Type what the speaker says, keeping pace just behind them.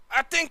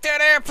think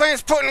that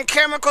airplane's putting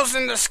chemicals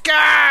in the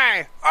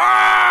sky?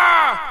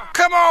 Ah!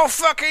 Come on,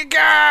 fucking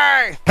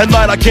guy! At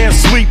night I can't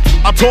sleep,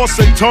 I toss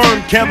and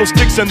turn.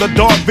 Candlesticks in the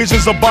dark,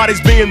 visions of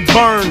bodies being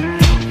burned.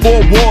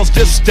 Four walls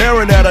just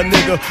staring at a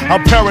nigga.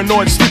 I'm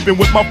paranoid, sleeping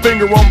with my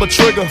finger on the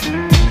trigger.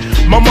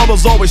 My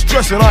mother's always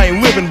stressing I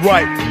ain't living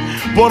right,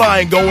 but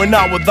I ain't going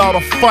out without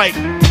a fight.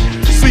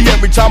 See,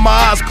 every time my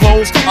eyes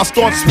close, I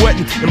start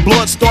sweating and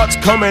blood starts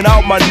coming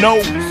out my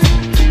nose.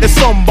 It's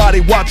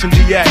somebody watching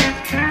the act,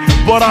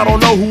 but I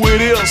don't know who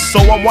it is, so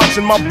I'm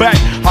watching my back.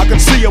 I can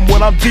see him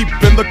when I'm deep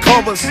in the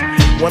covers.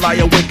 When I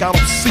awake, I don't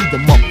see the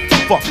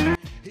motherfucker.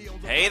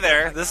 Hey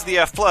there, this is the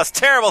F Plus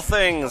Terrible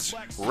Things,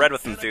 read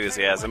with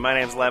enthusiasm. My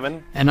name's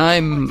Lemon. And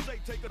I'm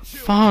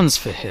Fonz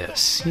for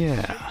Hiss,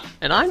 yeah.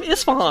 And I'm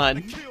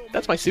Isfahan.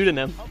 That's my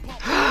pseudonym.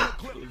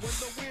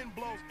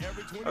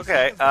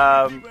 Okay,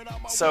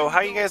 so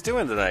how you guys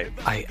doing tonight?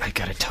 I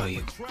gotta tell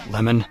you,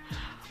 Lemon,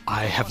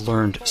 I have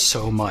learned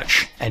so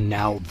much, and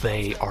now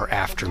they are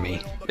after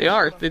me. They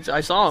are.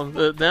 I saw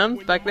them. Them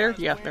back there?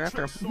 Yeah, they're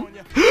after them.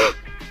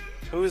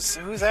 Who's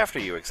after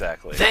you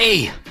exactly?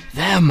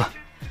 Them.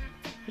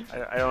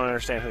 I don't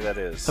understand who that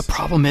is. The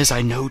problem is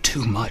I know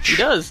too much. He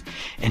does.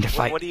 And if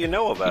What do you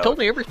know about? He told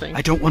me everything.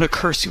 I don't want to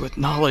curse you with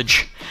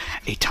knowledge.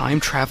 A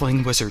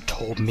time-traveling wizard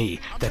told me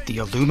that the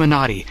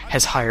Illuminati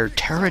has hired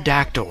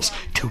pterodactyls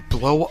to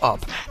blow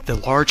up the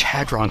Large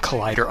Hadron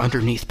Collider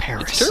underneath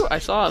Paris. It's true. I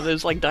saw.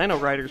 There's like dino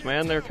riders,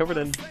 man. They're covered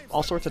in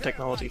all sorts of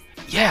technology.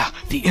 Yeah,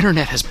 the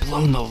internet has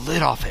blown the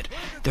lid off it.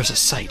 There's a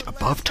site,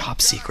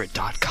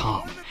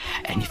 abovetopsecret.com.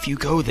 And if you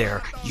go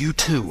there, you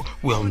too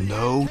will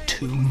know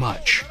too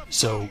much.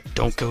 So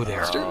don't go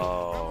there.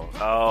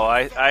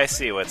 I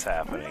see what's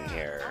happening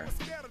here.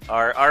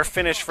 Our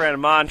Finnish friend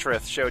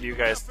Montreth showed you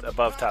guys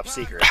Above Top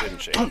Secret,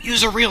 didn't she? Don't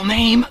use a real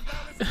name.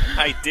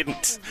 I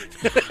didn't.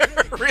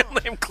 Her real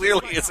name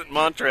clearly isn't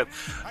Montreth.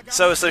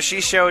 So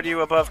she showed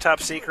you Above Top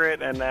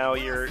Secret, and now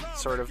you're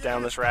sort of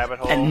down this rabbit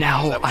hole. And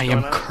now I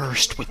am on?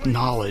 cursed with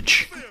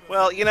knowledge.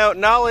 Well,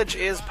 knowledge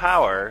is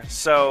power.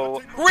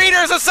 So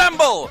readers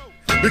assemble.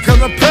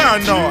 Because I'm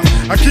paranoid,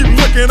 I keep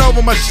looking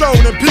over my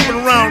shoulder and peeping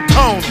around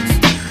corners.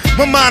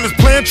 My mind is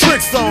playing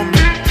tricks on me.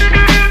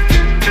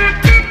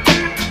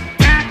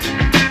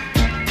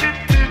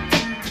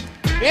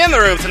 In the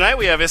room tonight,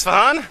 we have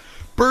Isfahan.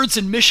 Birds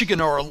in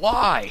Michigan are a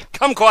lie.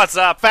 Kumquat's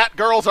up. Fat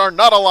girls are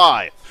not a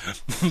lie.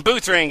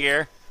 Boots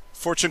Gear.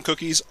 Fortune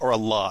cookies are a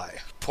lie.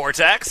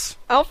 Portex.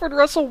 Alfred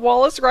Russel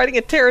Wallace riding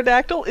a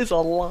pterodactyl is a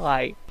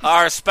lie.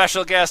 Our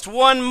special guest,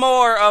 one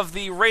more of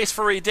the Race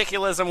for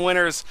Ridiculism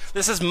winners.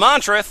 This is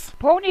Montreth.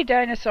 Pony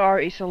Dinosaur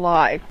is a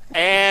lie.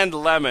 And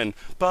Lemon.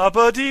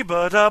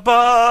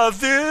 Ba-ba-dee-ba-da-ba,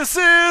 this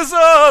is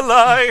a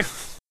lie.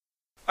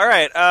 All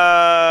right,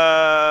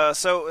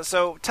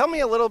 so tell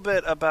me a little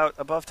bit about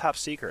Above Top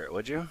Secret,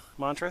 would you,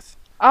 Montreth?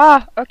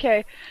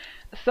 Okay.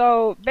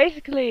 So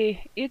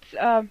basically, it's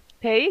a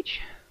page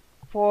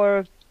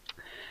for,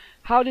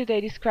 how do they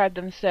describe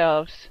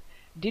themselves?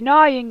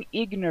 Denying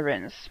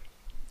ignorance.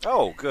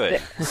 Oh,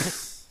 good.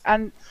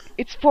 And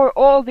it's for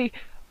all the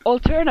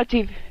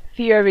alternative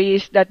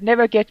theories that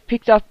never get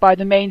picked up by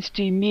the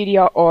mainstream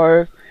media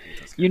or,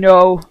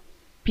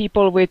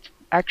 people with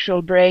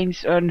actual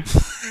brains and,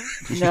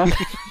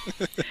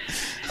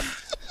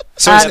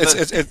 So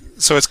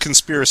it's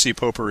conspiracy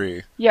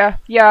potpourri. Yeah,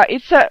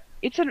 it's a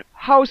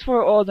house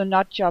for all the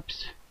nut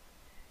jobs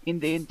in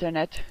the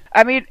internet.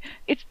 I mean,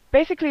 it's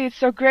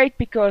so great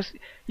because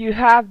you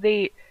have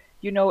the,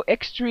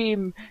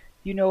 extreme,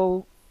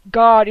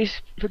 God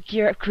is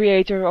the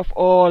creator of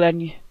all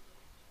and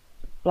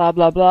blah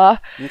blah blah.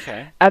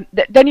 Okay. And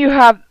then you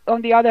have,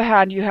 on the other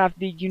hand, you have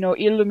the,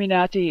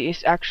 Illuminati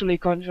is actually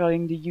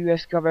controlling the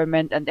U.S.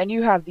 government, and then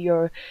you have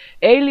your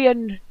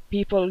alien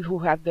people who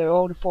have their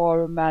own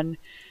forum, and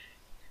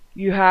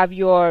you have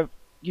your,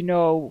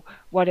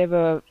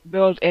 whatever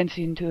world ends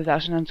in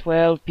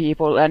 2012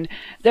 people, and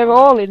they're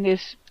all in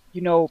this,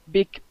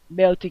 big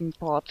melting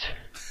pot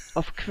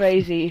of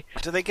crazy.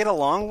 Do they get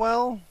along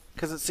well?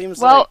 Because it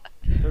seems like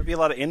there would be a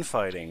lot of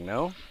infighting,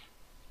 no?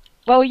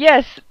 Well,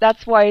 yes,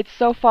 that's why it's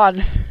so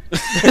fun.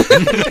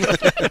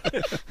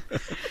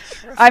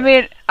 I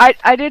mean,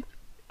 I did,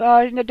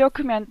 in the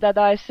document that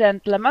I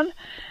sent Lemon,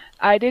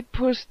 I did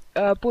put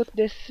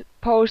this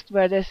post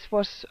where this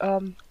was,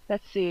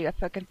 let's see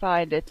if I can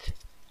find it.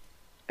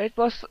 It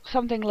was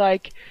something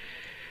like,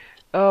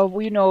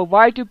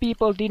 why do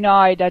people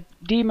deny that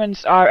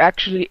demons are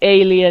actually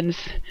aliens?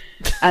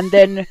 And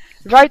then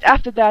right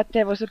after that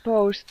there was a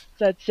post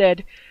that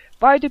said,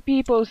 why do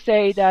people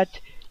say that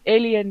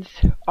aliens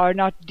are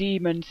not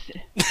demons?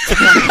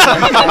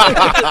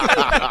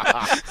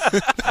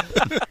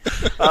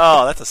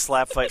 Oh, that's a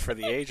slap fight for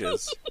the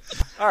ages.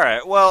 All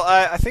right. Well,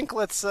 I think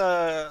I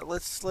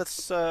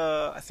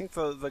think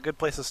the good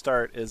place to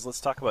start is let's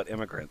talk about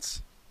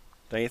immigrants.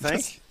 Don't you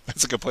think?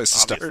 That's a good place to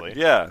start.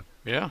 Yeah.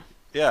 Yeah.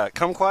 Yeah.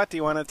 Kumquat, do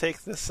you want to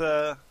take this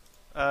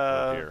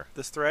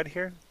this thread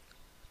here?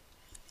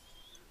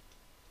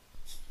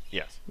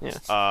 Yes.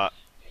 Yes.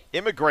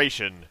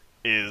 Immigration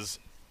is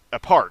a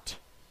part,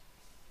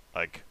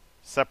 like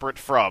separate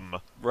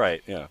from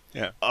Right, yeah.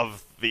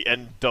 of the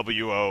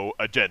NWO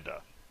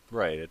agenda.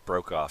 Right, it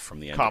broke off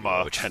from the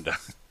NWO agenda.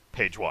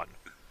 Page 1.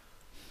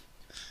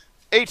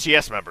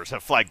 ATS members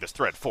have flagged this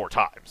thread 4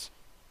 times.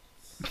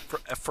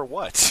 For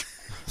what?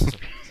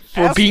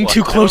 For being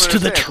too close to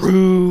the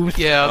truth.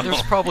 Yeah,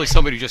 there's probably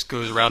somebody who just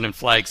goes around and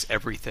flags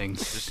everything.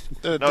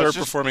 They're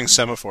performing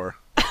semaphore.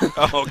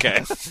 Oh,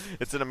 okay.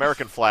 It's an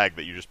American flag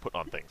that you just put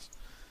on things.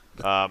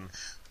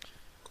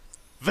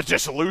 The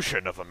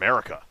dissolution of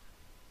America.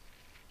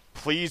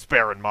 Please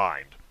bear in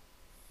mind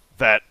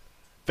that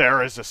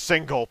there is a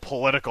single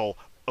political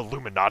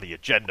Illuminati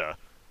agenda,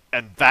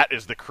 and that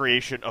is the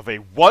creation of a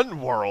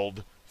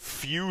one-world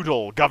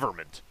feudal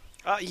government.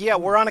 Yeah,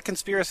 we're on a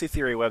conspiracy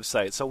theory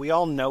website, so we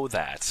all know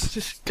that.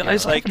 Just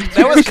guys like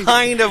that was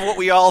kind of what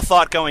we all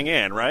thought going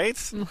in,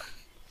 right?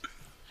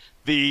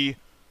 The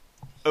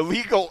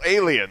illegal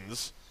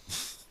aliens.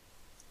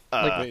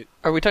 Wait,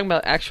 are we talking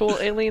about actual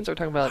aliens or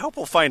talking about? I hope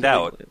we'll find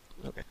out.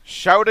 Okay.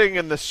 Shouting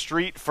in the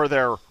street for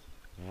their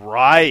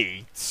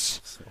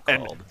rights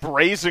and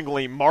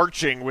brazenly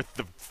marching with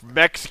the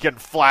Mexican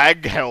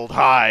flag held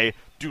high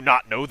do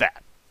not know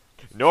that.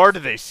 Nor do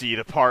they see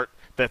the part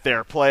that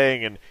they're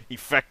playing in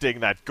effecting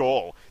that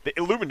goal. The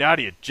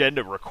Illuminati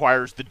agenda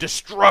requires the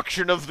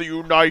destruction of the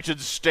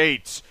United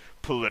States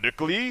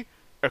politically,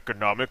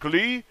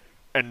 economically,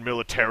 and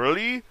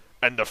militarily,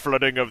 and the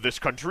flooding of this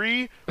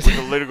country with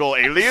illegal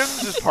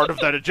aliens is part of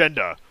that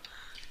agenda.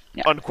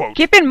 Yeah. Unquote.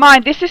 Keep in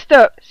mind, this is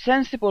the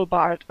sensible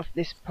part of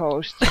this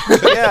post.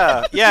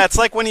 Yeah, it's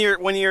like when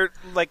you're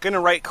like gonna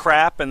write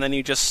crap and then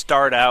you just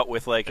start out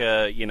with like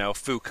a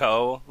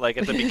Foucault like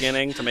at the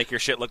beginning to make your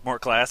shit look more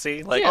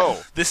classy. Like,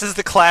 Oh. This is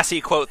the classy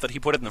quote that he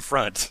put in the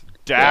front.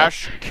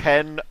 Dash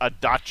Ken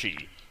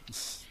Adachi.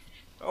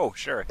 Oh,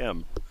 sure,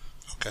 him.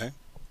 Okay.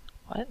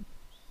 What?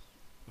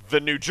 The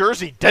New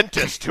Jersey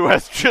dentist who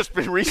has just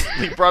been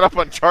recently brought up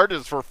on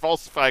charges for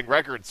falsifying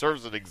records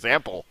serves an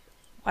example.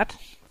 What?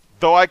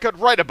 Though I could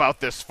write about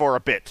this for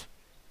a bit.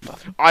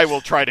 I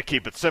will try to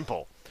keep it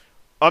simple.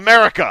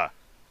 America!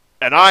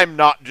 And I'm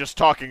not just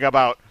talking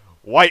about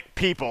white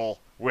people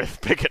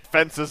with picket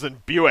fences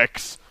and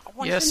Buicks.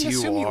 Yes,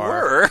 you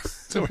were.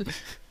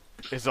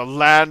 Is a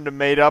land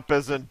made up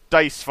as a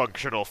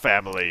dysfunctional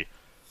family.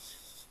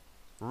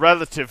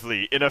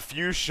 Relatively, in a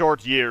few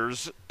short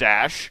years,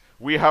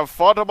 we have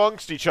fought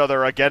amongst each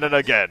other again and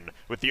again,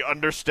 with the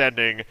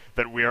understanding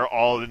that we are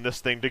all in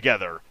this thing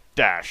together,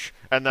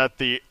 and that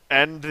the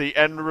end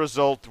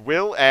result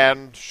will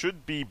and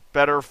should be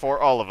better for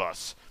all of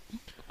us.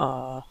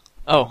 Oh.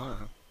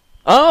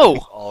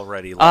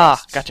 Already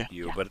lost gotcha.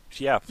 you, but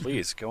yeah,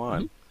 please, go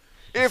on.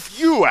 If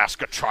you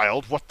ask a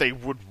child what they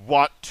would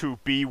want to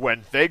be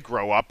when they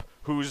grow up,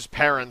 whose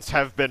parents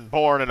have been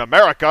born in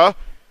America,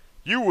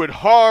 you would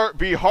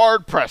be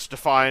hard-pressed to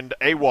find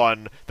a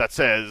one that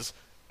says,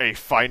 a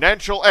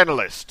financial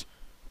analyst,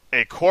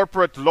 a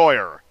corporate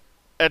lawyer,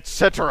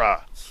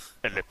 etc.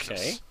 Ellipsis.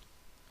 Okay.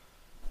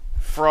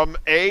 From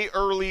an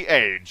early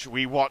age,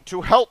 we want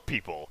to help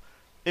people,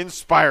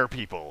 inspire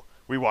people.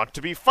 We want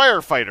to be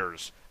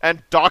firefighters,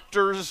 and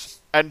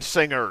doctors, and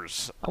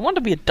singers. I want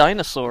to be a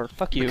dinosaur.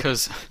 Fuck you.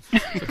 Because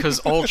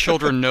all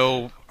children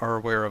are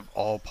aware of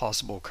all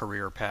possible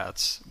career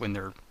paths when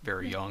they're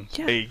very young.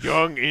 Yeah. A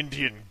young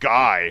Indian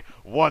guy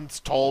once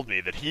told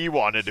me that he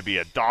wanted to be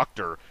a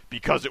doctor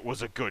because it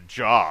was a good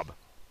job.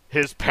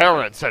 His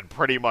parents had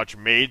pretty much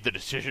made the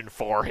decision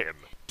for him.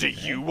 Do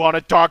you want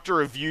a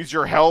doctor who views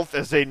your health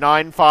as a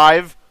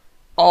 9-5?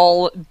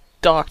 All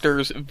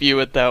doctors view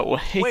it that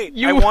way. Wait,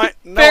 I want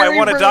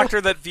a doctor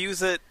that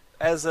views it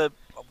as a...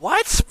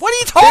 What? What are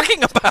you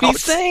talking about?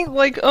 He's saying,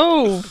 like,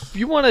 do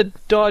you want a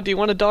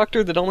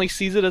doctor that only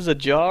sees it as a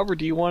job, or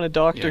do you want a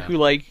doctor who,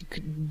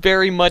 like,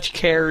 very much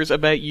cares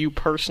about you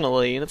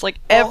personally? And it's like,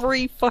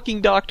 every fucking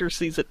doctor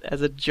sees it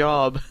as a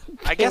job.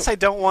 I guess I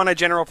don't want a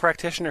general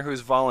practitioner who's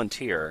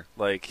volunteer.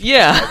 Like,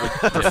 yeah. I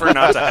would prefer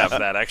not to have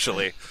that,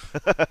 actually.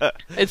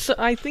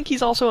 I think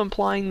he's also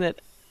implying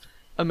that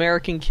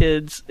American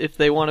kids, if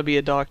they want to be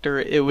a doctor,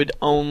 it would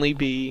only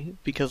be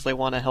because they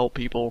want to help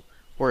people.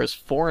 Whereas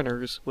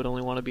foreigners would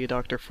only want to be a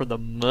doctor for the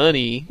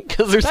money,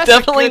 because there's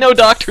definitely no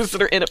doctors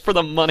that are in it for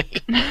the money.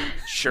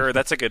 Sure,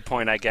 that's a good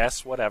point, I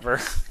guess.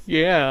 Whatever.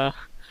 Yeah.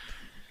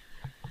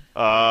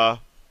 The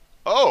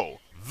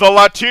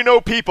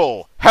Latino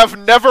people have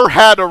never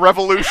had a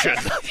revolution.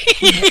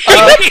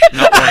 Not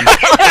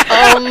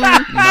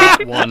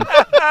one.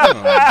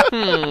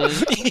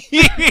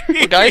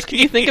 Guys, can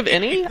you think of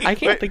any? I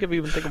can't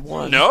even think of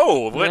one.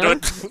 No. No? They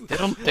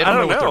don't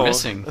know what they're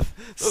missing.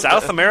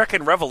 South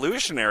American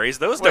revolutionaries,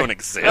 those don't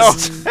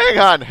exist.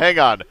 Hang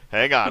on.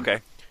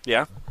 Okay,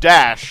 yeah.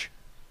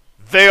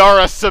 They are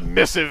a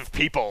submissive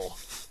people.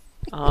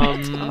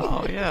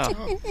 Oh yeah.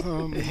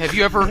 Have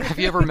you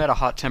ever met a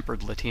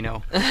hot-tempered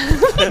Latino?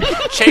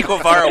 Che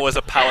Guevara was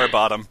a power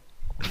bottom.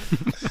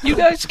 You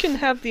guys can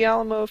have the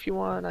Alamo if you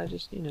want. I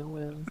just,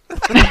 whatever.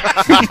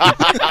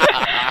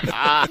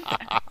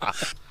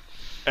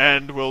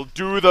 And will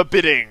do the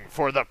bidding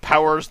for the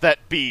powers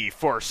that be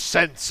for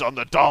cents on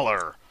the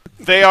dollar.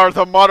 They are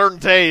the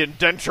modern-day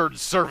indentured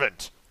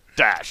servant,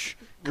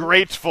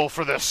 grateful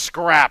for the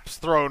scraps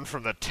thrown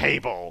from the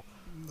table.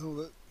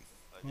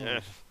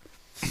 The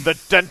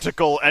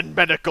dentical and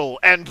medical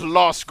and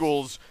law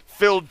schools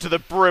filled to the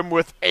brim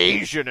with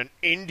Asian and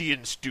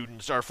Indian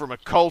students are from a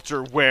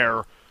culture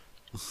where,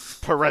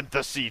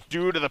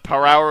 due to the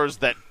powers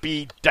that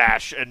be,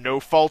 and no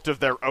fault of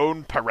their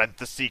own,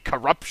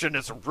 corruption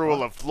is a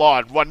rule of law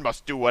and one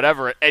must do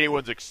whatever at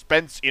anyone's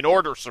expense in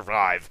order to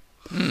survive.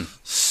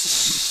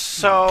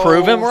 So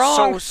Prove him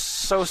wrong.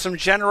 So some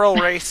general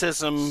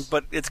racism,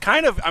 but it's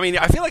kind of,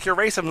 I feel like your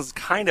racism is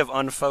kind of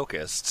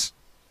unfocused.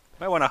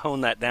 Might want to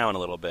hone that down a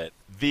little bit.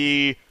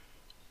 The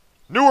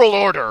New World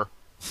Order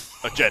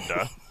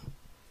agenda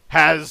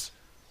has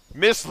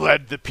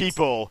misled the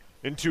people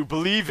into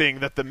believing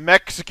that the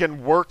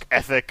Mexican work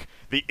ethic,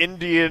 the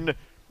Indian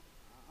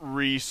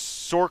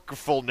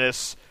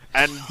resourcefulness,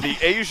 and the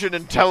Asian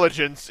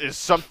intelligence is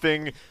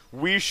something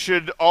we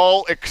should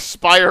all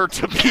aspire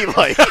to be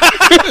like.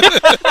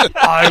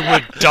 I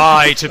would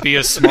die to be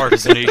as smart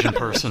as an Asian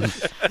person.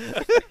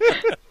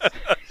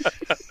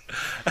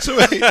 So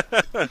wait,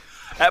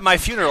 At my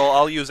funeral,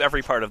 I'll use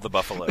every part of the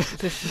buffalo.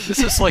 This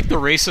is like the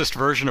racist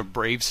version of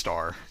Brave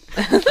Star.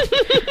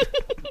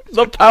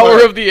 The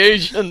power of the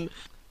Asian.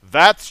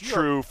 That's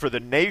true for the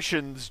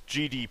nation's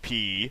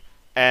GDP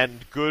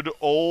and good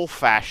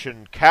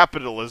old-fashioned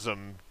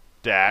capitalism,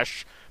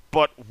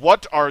 but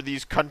what are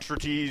these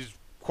countries'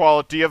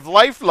 quality of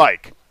life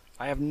like?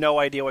 I have no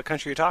idea what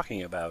country you're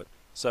talking about,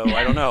 so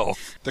I don't know.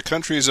 the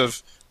countries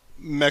of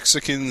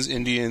Mexicans,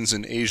 Indians,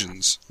 and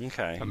Asians.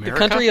 Okay. The America?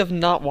 country of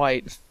not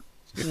white.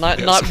 Not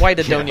Yes. white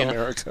Adonia.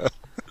 America.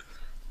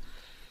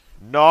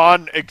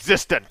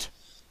 Non-existent.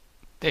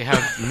 They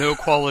have no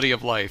quality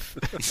of life.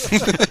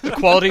 The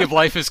quality of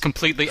life is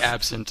completely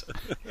absent.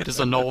 It is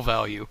a null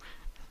value.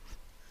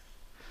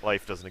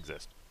 Life doesn't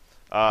exist.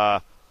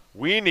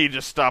 We need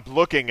to stop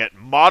looking at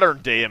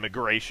modern-day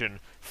immigration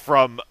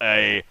from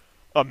a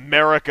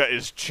America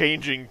is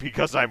changing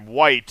because I'm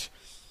white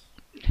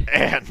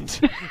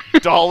and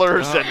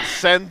dollars and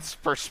cents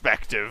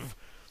perspective,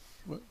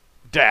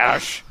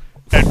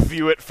 and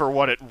view it for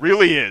what it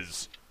really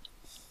is.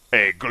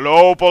 A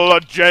global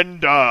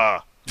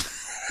agenda.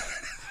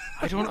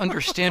 I don't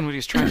understand what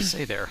he's trying to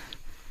say there.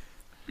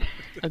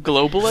 A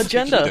global He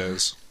agenda.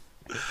 does.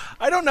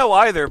 I don't know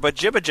either, but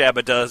Jibba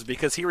Jabba does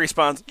because he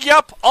responds,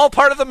 "Yup, all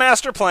part of the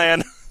master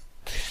plan."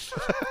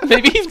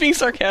 Maybe he's being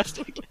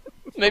sarcastic.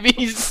 Maybe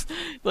he's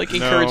like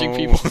encouraging No.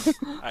 people.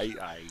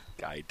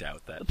 I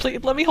doubt that.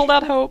 Please, let me hold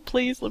out hope,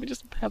 please. Let me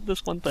just have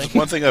this one thing.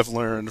 One thing I've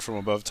learned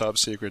from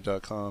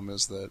AboveTopSecret.com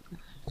is that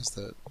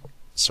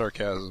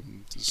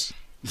sarcasm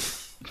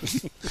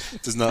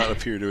does not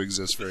appear to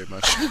exist very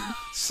much.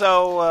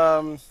 So,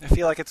 I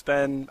feel like it's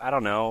been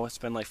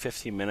like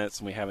 15 minutes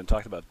and we haven't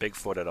talked about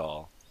Bigfoot at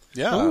all.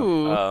 Yeah.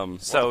 Ooh.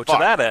 So to fuck?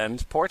 that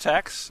end,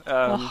 Portex,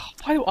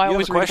 Why do I you have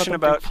always a read question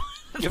about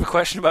you have a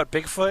question about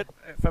Bigfoot,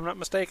 if I'm not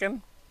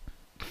mistaken?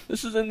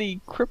 This is in the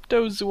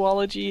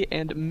Cryptozoology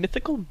and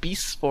Mythical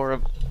Beasts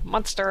Forum.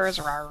 Monsters.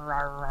 Rar,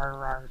 rar, rar,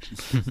 rar.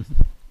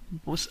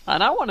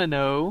 And I want to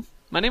know.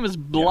 My name is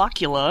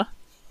Blockula.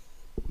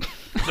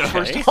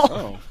 First of all,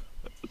 Oh.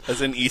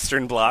 As in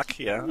Eastern Bloc,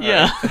 yeah.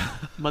 yeah.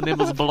 My name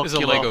is He's a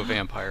Blockula. Lego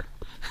vampire.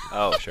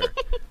 Oh, sure.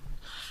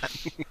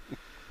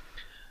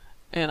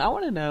 And I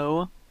want to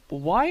know,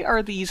 why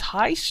are these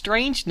high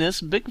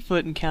strangeness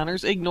Bigfoot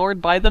encounters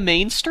ignored by the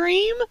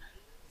mainstream?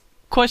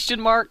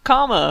 Question mark,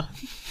 comma.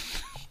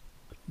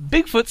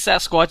 Bigfoot,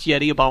 Sasquatch,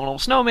 Yeti, Abominable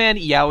Snowman,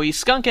 Yowie,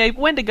 Skunk Ape,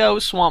 Wendigo,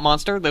 Swamp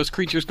Monster, those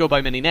creatures go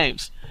by many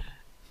names.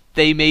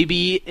 They may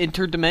be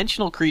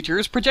interdimensional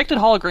creatures, projected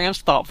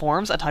holograms, thought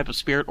forms, a type of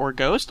spirit or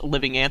ghost,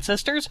 living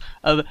ancestors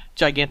of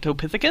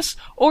Gigantopithecus,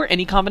 or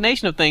any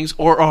combination of things,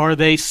 or are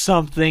they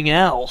something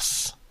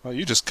else? Well,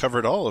 you just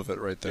covered all of it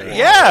right there.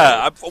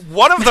 Yeah,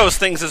 one of those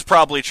things is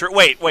probably true.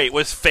 Wait,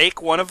 was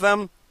fake one of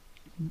them?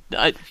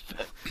 That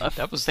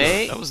was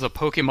Fae? the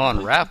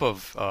Pokemon rap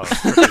of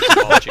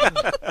cryptozoology.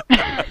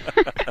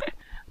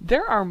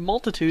 There are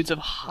multitudes of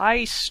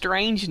high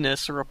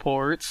strangeness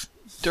reports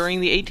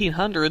during the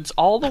 1800s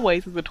all the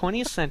way through the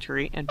 20th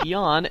century and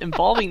beyond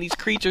involving these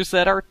creatures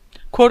that are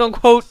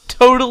quote-unquote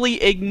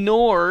totally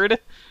ignored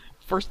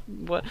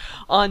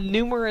on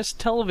numerous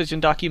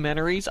television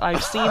documentaries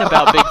I've seen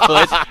about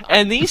Bigfoot,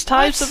 and these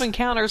types of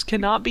encounters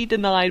cannot be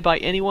denied by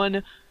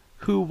anyone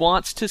who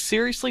wants to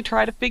seriously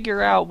try to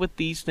figure out what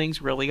these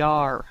things really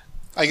are.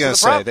 I gotta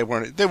say they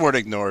weren't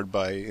ignored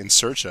by In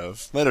Search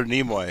of. Leonard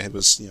Nimoy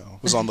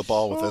was on the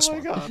ball with this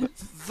one.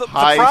 The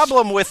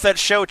problem with that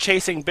show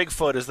Chasing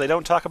Bigfoot is they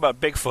don't talk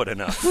about Bigfoot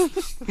enough.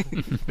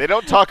 They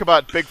don't talk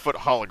about Bigfoot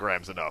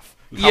holograms enough.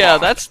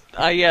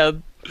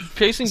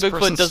 Chasing This Bigfoot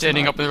person's doesn't.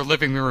 standing up in their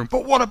living room.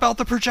 But what about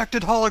the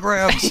projected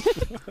holograms?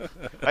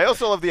 I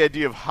also love the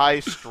idea of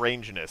high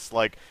strangeness,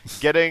 like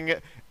getting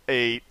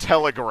a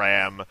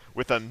telegram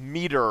with a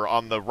meter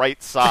on the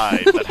right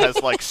side that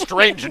has like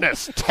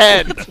strangeness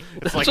 10.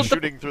 It's like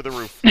shooting through the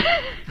roof.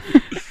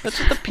 That's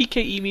what the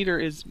PKE meter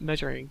is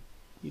measuring.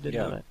 You didn't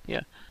Yeah. know that?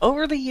 Yeah.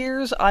 Over the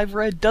years, I've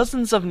read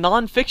dozens of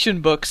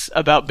non-fiction books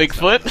about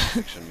Bigfoot,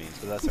 Fiction means,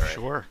 but that's all right.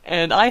 Sure.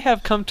 and I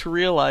have come to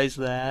realize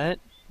that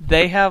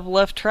they have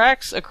left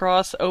tracks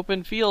across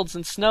open fields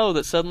and snow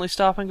that suddenly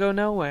stop and go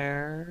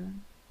nowhere.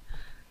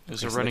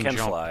 There's a So running they can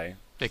jump. fly.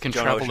 They can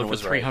John travel Ocean over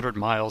was right. 300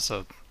 miles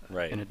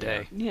Right. in a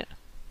day. Yeah.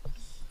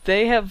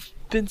 They have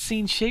been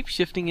seen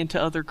shape-shifting into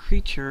other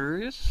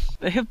creatures.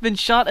 They have been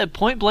shot at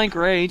point-blank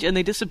range, and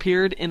they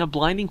disappeared in a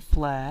blinding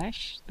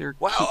flash. They're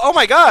Wow! Oh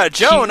my God,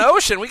 Joan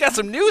Ocean, we got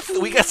some new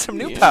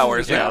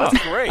powers Yeah. now.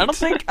 That's great.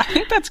 I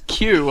think that's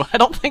Q. I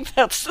don't think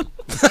that's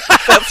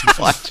that's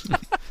Flash.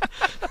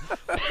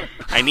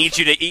 I need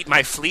you to eat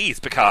my fleas,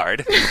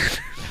 Picard.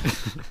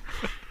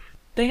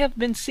 They have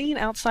been seen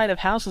outside of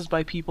houses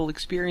by people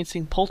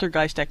experiencing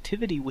poltergeist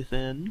activity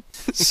within.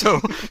 So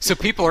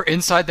people are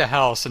inside the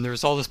house and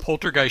there's all this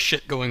poltergeist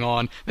shit going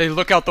on. They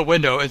look out the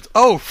window and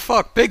oh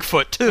fuck,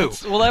 Bigfoot too.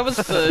 Well, that was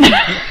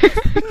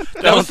the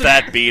Don't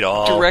that beat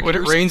all? When it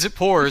director's rains, it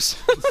pours.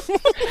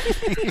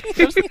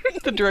 it was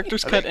the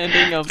director's cut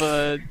ending of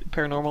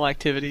Paranormal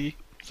Activity.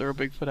 Is there a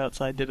Bigfoot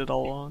outside? Did it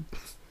all along?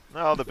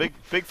 No, the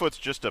Bigfoot's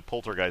just a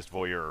poltergeist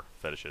voyeur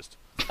fetishist.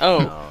 Oh,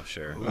 Oh,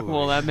 sure.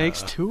 well, that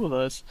makes two of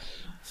us.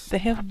 They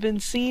have been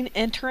seen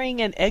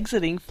entering and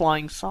exiting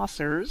flying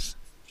saucers.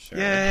 Sure.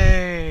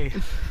 Yay!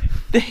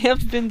 They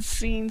have been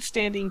seen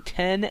standing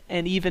 10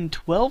 and even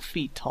 12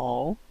 feet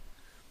tall.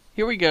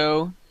 Here we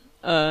go.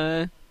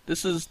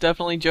 This is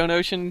definitely Joan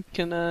Ocean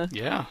can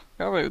Yeah.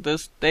 talk about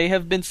this. They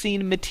have been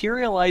seen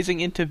materializing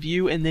into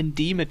view and then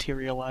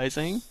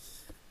dematerializing.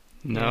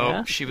 No,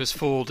 Yeah. she was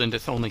fooled into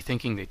only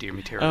thinking they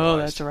dematerialized. Oh,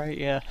 that's right,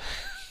 yeah.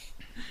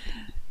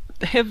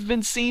 They have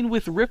been seen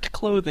with ripped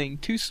clothing,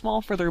 too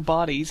small for their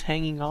bodies,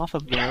 hanging off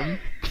of them.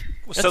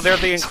 So they're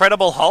the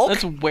Incredible Hulk?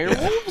 That's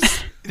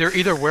werewolves? They're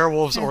either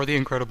werewolves or the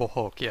Incredible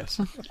Hulk.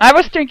 Yes. I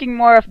was thinking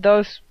more of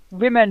those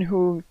women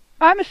who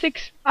I'm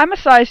a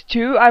size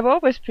 2. I've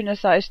always been a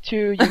size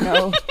 2, you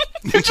know.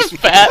 You're just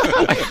fat.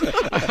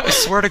 I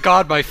swear to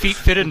God, my feet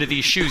fit into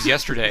these shoes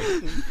yesterday.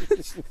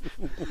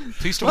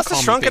 Please don't Must call have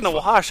me shrunk in the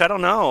Bigfoot. wash. I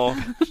don't know.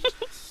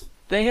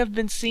 They have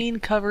been seen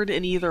covered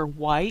in either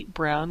white,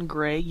 brown,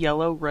 gray,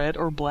 yellow, red,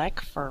 or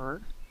black fur.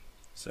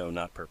 So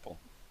not purple.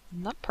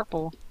 Not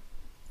purple.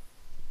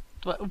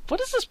 What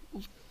is this?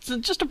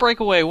 Just to break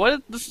away,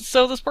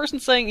 so this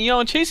person's saying, you know,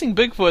 in chasing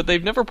Bigfoot,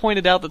 they've never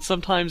pointed out that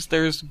sometimes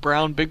there's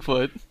brown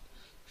Bigfoot.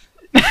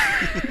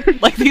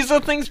 Like, these are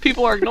things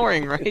people are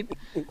ignoring, right?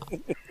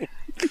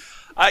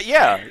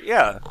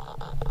 Yeah.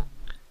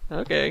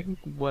 Okay,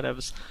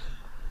 whatevs.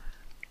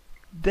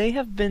 They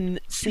have been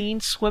seen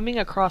swimming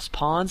across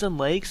ponds and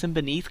lakes and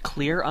beneath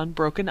clear,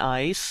 unbroken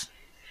ice.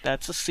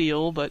 That's a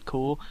seal, but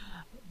cool.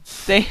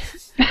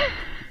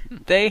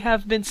 They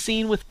have been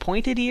seen with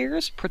pointed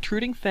ears,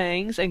 protruding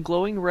fangs, and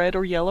glowing red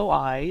or yellow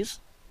eyes.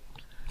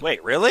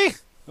 Wait, really?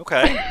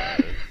 Okay.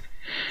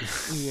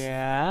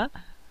 Yeah.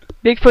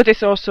 Bigfoot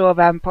is also a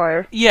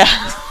vampire. Yeah.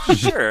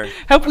 Sure.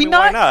 Have we why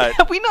not? not?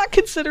 Have we not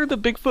considered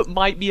that Bigfoot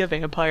might be a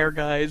vampire,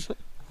 guys?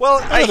 Well,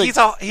 he's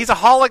a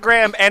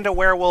hologram and a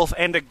werewolf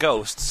and a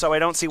ghost, so I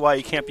don't see why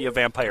he can't be a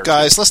vampire.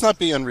 Guys, let's not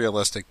be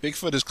unrealistic.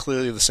 Bigfoot is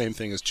clearly the same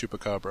thing as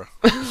Chupacabra.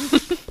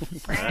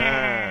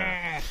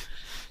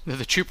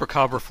 The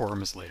Chupacabra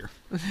form is later.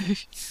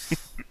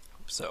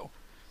 So,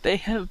 They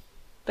have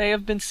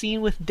been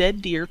seen with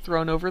dead deer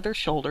thrown over their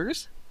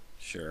shoulders.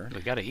 sure.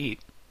 They gotta eat.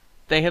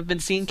 They have been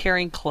seen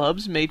carrying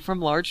clubs made from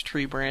large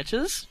tree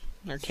branches.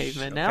 They're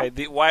cavemen now.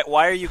 Okay, why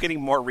are you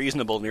getting more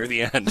reasonable near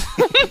the end?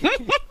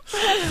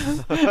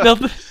 Now,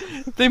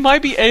 they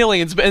might be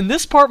aliens, and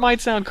this part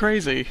might sound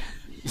crazy.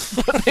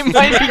 But they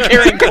might be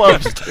carrying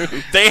clubs too.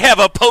 They have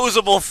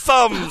opposable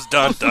thumbs.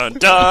 Dun dun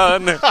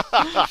dun.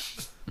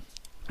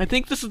 I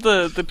think this is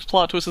the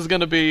plot twist is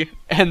going to be,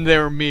 and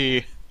they're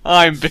me.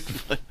 I'm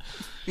Bigfoot.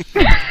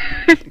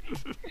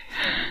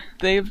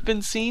 They've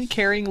been seen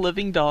carrying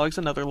living dogs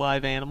and other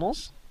live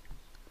animals.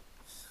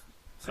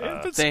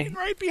 They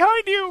right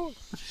behind you.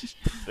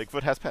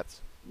 Bigfoot has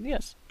pets.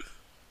 Yes.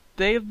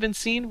 They have been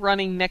seen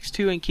running next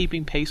to and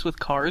keeping pace with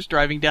cars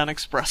driving down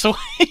expressways.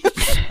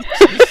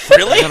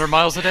 Really? 100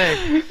 miles a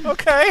day.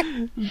 Okay.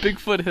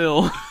 Bigfoot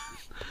Hill.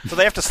 So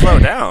they have to slow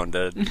down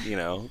to,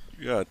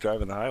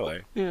 drive on the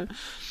highway. Yeah.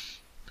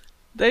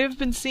 They have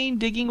been seen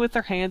digging with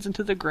their hands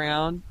into the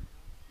ground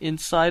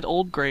inside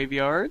old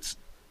graveyards.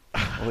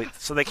 Wait,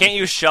 so they can't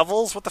use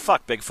shovels? What the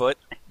fuck, Bigfoot?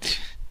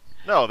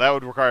 No, that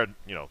would require,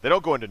 they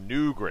don't go into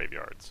new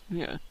graveyards.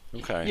 Yeah.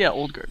 Okay. Yeah,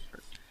 old graveyards.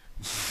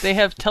 They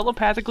have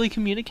telepathically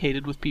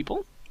communicated with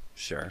people.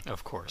 Sure.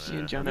 Of course.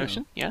 In Joan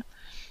Ocean, yeah.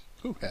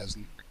 Who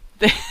hasn't?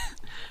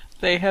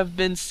 They have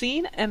been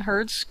seen and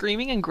heard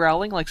screaming and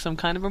growling like some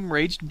kind of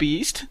enraged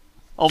beast.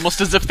 Almost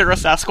as if they're a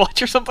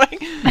Sasquatch or something.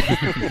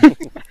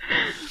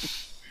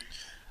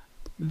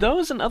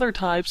 Those and other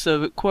types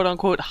of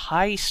quote-unquote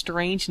high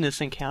strangeness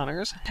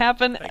encounters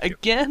happen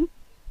again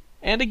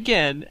and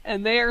again,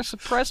 and they are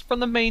suppressed from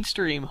the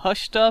mainstream,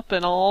 hushed up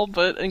and all,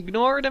 but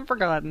ignored and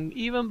forgotten,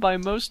 even by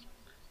most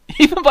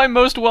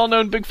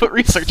well-known Bigfoot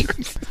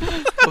researchers.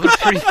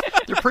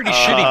 Well, They're pretty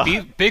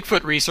shitty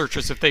Bigfoot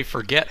researchers if they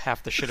forget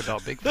half the shit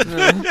about Bigfoot.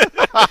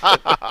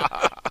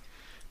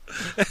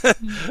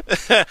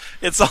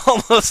 It's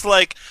almost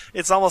like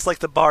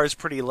the bar's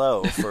pretty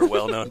low for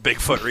well-known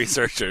Bigfoot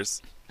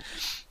researchers.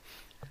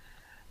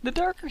 The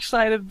darker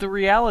side of the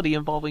reality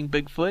involving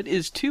Bigfoot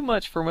is too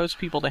much for most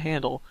people to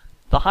handle.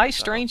 The high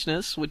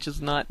strangeness, which is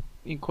not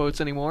in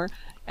quotes anymore,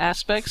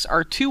 aspects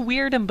are too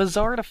weird and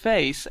bizarre to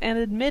face and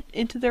admit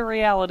into their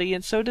reality,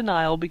 and so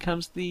denial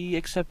becomes the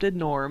accepted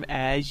norm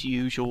as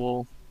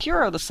usual. Here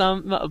are the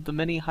sum of the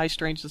many high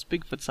strangeness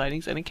Bigfoot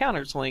sightings and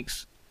encounters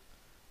links.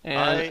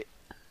 And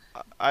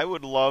I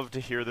would love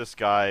to hear this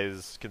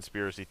guy's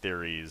conspiracy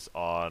theories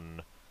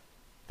on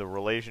the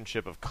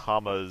relationship of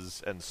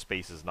commas and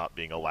spaces not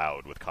being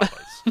allowed with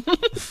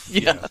commas.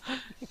 yeah.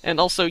 And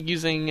also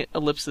using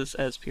ellipses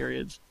as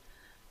periods.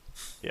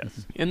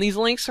 Yes. And these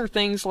links are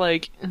things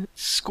like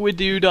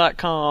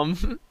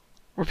squidoo.com,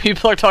 where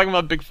people are talking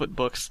about Bigfoot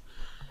books.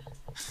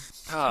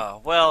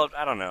 Oh, well,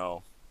 I don't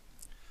know.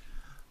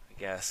 I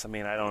guess. I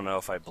mean, I don't know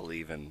if I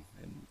believe in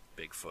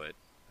Bigfoot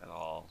at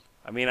all.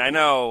 I mean, I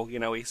know,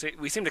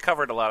 we seem to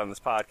cover it a lot on this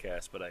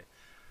podcast, but I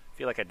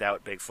feel like I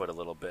doubt Bigfoot a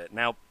little bit.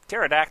 Now,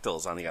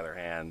 pterodactyls, on the other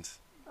hand.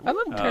 I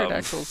love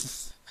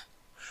pterodactyls.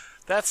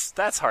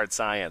 That's hard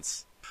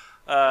science.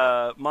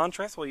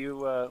 Montreth, will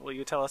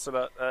you tell us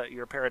about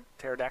your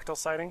pterodactyl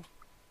sighting?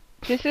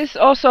 This is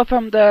also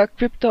from the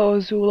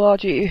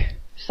Cryptozoology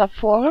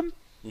subforum,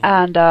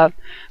 and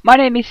my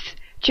name is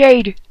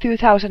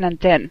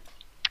Jade2010.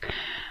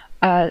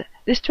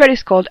 This thread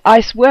is called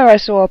 "I Swear I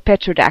Saw a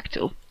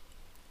Petrodactyl."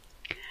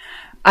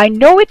 I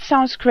know it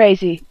sounds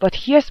crazy, but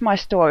here's my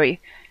story.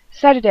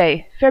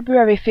 Saturday,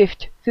 February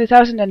 5th,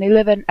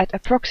 2011 at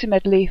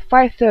approximately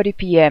 5:30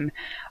 p.m.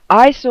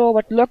 I saw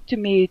what looked to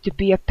me to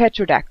be a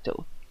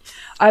petrodactyl.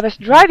 I was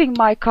driving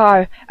my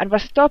car and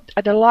was stopped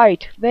at a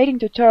light waiting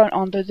to turn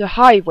onto the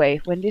highway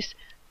when this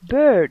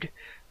bird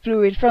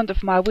flew in front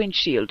of my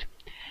windshield.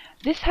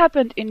 This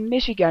happened in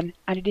Michigan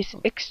and it is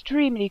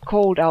extremely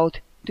cold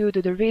out due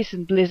to the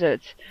recent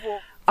blizzards.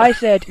 I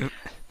said,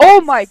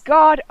 "Oh my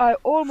god, I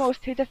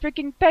almost hit a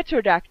freaking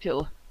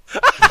petrodactyl."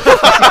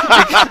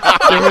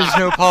 There was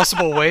no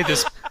possible way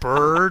this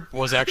bird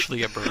was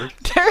actually a bird.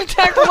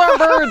 Pterodactyls aren't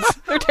birds!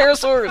 They're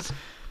pterosaurs!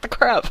 The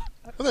crap.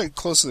 Well, they're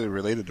closely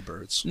related to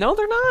birds. No,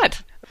 they're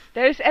not!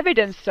 There is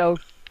evidence, though.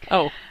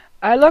 Oh.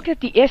 I looked at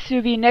the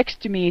SUV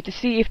next to me to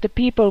see if the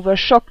people were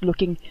shocked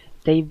looking.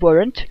 They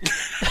weren't.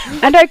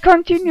 And I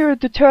continued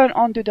to turn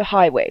onto the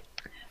highway.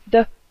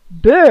 The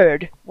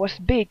bird was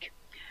big,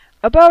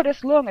 about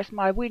as long as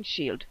my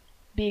windshield,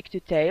 beak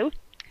to tail.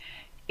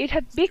 It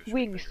had big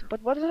wings,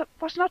 but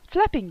was not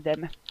flapping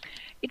them.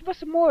 It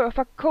was more of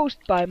a coast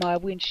by my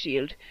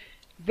windshield,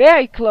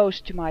 very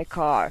close to my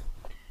car.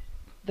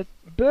 The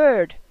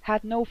bird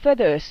had no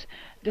feathers.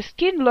 The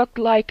skin looked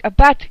like a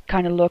bat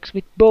kind of looks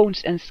with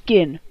bones and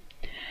skin.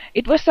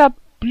 It was a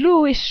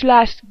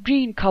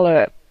bluish/green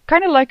color,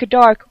 kind of like a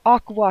dark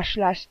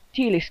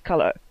aqua/tealish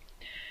color.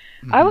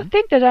 I would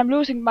think that I'm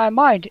losing my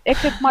mind,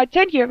 except my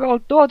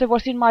 10-year-old daughter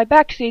was in my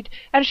backseat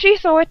and she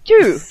saw it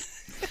too.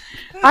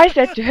 I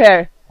said to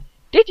her,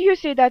 "Did you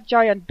see that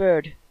giant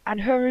bird?"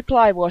 And her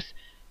reply was,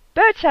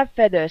 "Birds have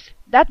feathers.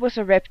 That was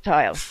a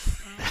reptile."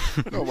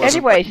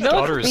 Anyways,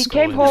 we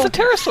came home. It's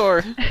a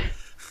pterosaur!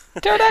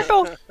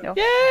 Pterodactyl! No.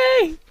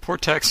 Yay! Poor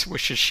Tex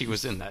wishes she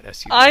was in that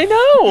SUV. I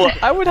know!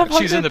 I would have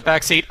She's in the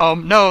back seat.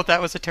 No,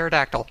 that was a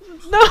pterodactyl.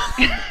 No!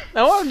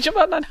 I want to jump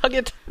out and hug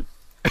it.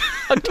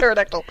 Hug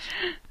pterodactyl.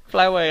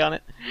 Fly away on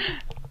it.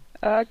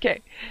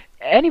 Okay.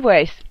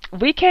 Anyways,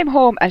 we came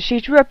home and she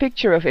drew a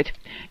picture of it.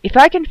 If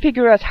I can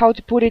figure out how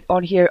to put it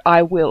on here,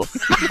 I will.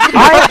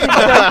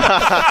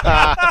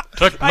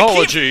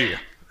 Technology!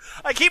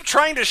 I keep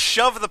trying to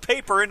shove the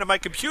paper into my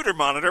computer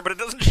monitor, but it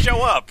doesn't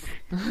show up.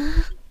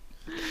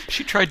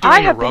 She tried doing I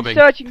a have been rubbing.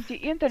 searching the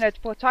internet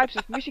for types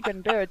of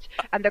Michigan birds,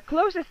 and the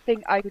closest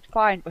thing I could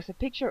find was a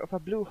picture of a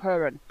blue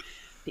heron.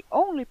 The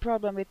only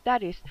problem with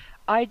that is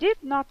I did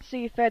not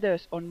see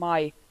feathers on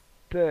my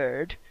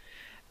bird,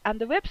 and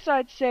the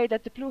websites say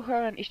that the blue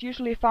heron is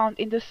usually found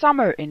in the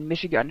summer in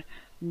Michigan,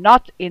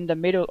 not in the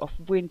middle of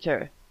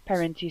winter,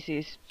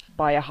 parentheses,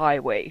 by a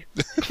highway.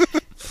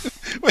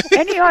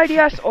 Any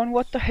ideas on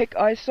what the heck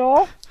I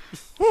saw?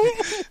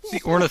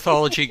 The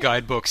ornithology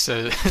guidebook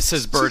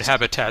says bird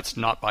habitats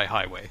not by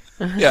highway.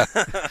 Yeah.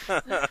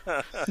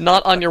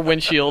 Not on your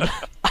windshield.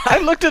 I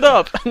looked it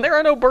up. There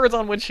are no birds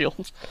on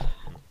windshields.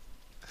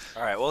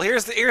 All right. Well,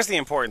 here's the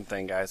important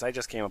thing, guys. I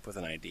just came up with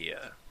an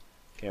idea.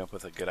 Came up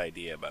with a good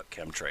idea about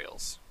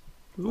chemtrails.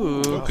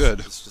 Ooh. Oh, good.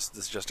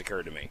 This just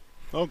occurred to me.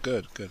 Oh,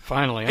 good.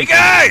 Finally. Hey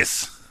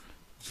guys!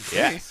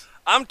 Yes.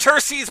 I'm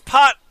Terces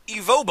Pot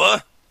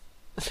Evoba.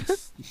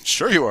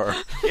 Sure you are.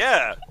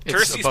 Yeah, It's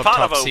Terces above Pot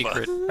top Evoba.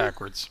 secret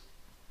backwards.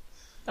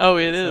 Oh,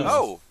 it is.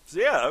 Oh,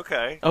 yeah,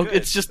 okay. Oh, good.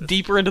 it's just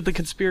deeper into the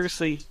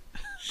conspiracy.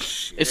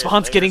 Shit,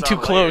 Isfahan's getting layers too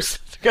on close.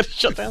 layers. Gotta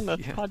shut down the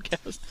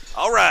podcast.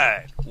 All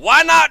right.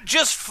 Why not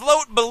just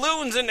float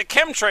balloons into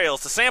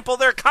chemtrails to sample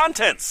their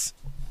contents?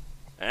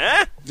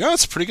 Eh? No,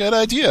 it's a pretty good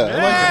idea. I like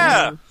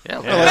Yeah.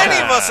 Yeah,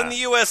 Many of us in the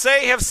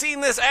USA have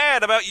seen this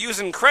ad about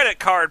using credit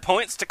card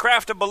points to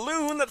craft a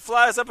balloon that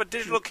flies up a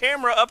digital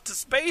camera up to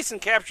space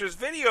and captures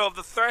video of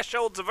the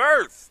thresholds of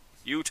Earth.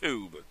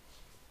 YouTube.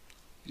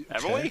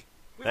 Haven't we?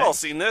 We've all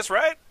seen this,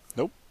 right?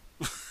 Nope.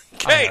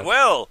 Okay,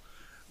 well,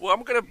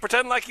 I'm going to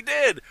pretend like you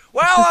did.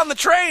 While on the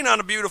train on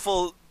a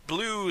beautiful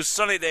blue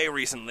sunny day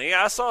recently,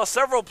 I saw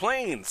several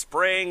planes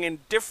spraying in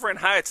different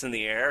heights in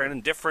the air and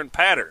in different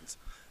patterns.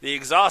 The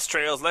exhaust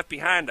trails left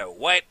behind a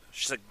wet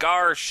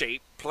cigar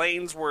shape.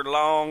 Planes were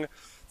long,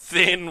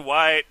 thin,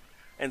 white,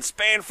 and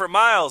spanned for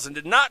miles and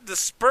did not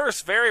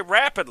disperse very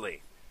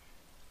rapidly.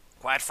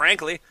 Quite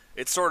frankly,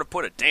 it sort of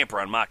put a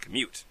damper on my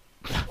commute.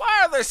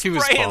 Why are they He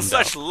was spraying bummed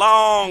such out.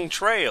 long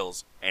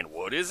trails? And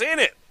what is in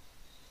it?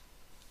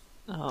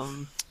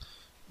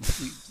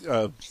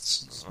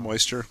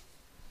 moisture.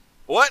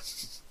 What?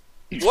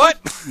 What?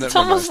 It's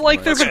almost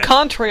like there's a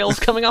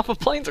contrails coming off of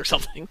planes or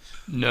something.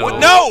 No. What?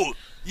 No!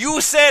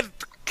 You said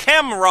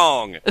chem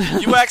wrong.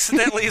 You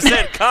accidentally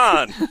said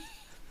con.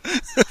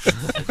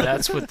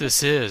 That's what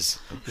this is.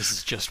 This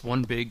is just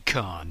one big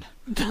con.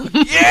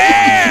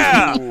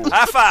 Yeah!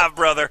 High five,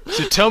 brother.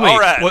 So tell me, All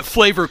right. what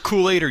flavor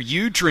Kool-Aid are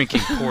you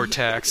drinking, poor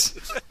tax?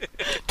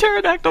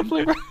 Pterodactyl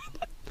flavor.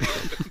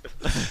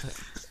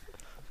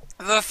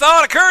 The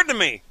thought occurred to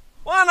me.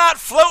 Why not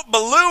float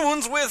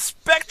balloons with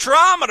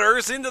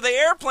spectrometers into the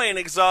airplane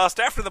exhaust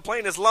after the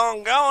plane is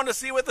long gone to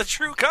see what the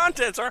true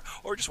contents are?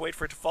 Or just wait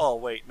for it to fall.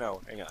 Wait,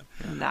 no, hang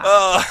on.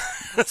 Nah.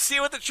 See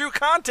what the true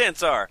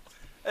contents are.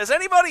 Has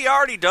anybody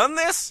already done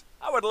this?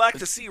 I would like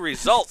to see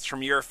results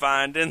from your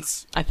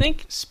findings. I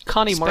think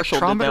Connie Marshall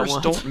did that Spectrometers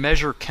once. don't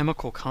measure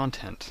chemical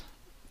content.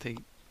 They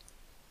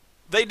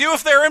do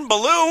if they're in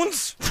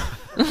balloons.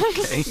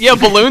 Okay. Yeah,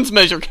 balloons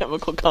measure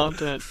chemical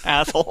content,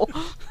 asshole.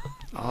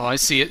 Oh, I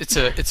see. It's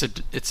a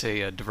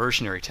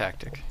diversionary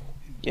tactic.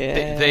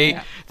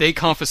 Yeah. They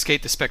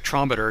confiscate the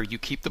spectrometer. You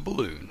keep the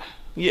balloon.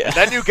 Yeah.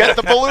 Then you get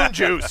the balloon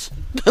juice.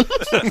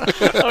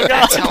 Oh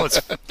god.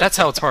 That's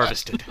how it's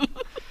harvested.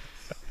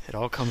 It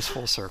all comes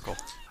full circle.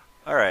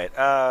 All right.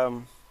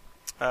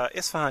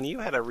 Isfahan, you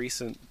had a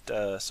recent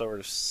sort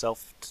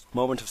of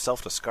moment of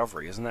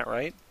self-discovery, isn't that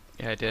right?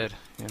 Yeah, I did.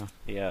 Yeah.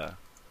 Yeah.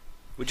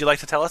 Would you like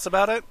to tell us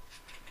about it?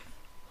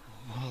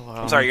 Well,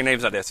 I'm sorry, your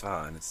name's not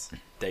Isfahan. It's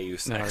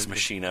Deus No, Ex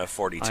Machina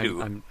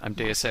 42. I'm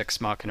Deus Ex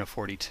Machina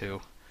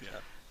 42. Yeah.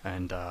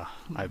 And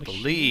I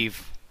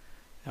believe...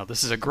 Now,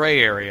 this is a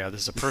gray area.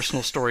 This is a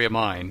personal story of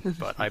mine,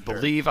 but I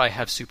believe I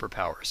have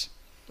superpowers.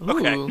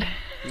 Okay. Ooh.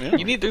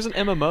 Yeah. There's an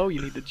MMO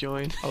you need to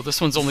join. Oh,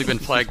 this one's only been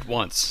flagged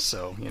once,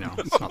 so,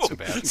 it's not so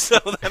bad. So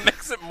that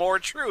makes it more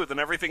true than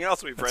everything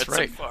else we've That's read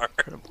right. so far.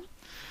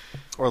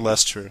 Or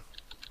less true.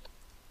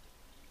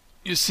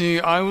 You see,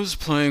 I was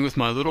playing with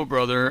my little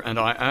brother, and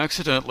I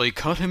accidentally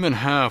cut him in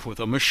half with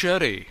a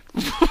machete.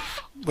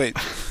 Wait,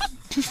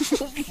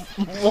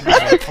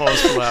 I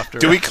paused for laughter.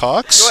 Dewey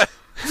Cox?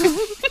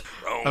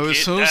 I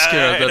was so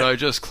scared that I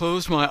just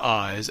closed my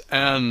eyes,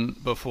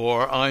 and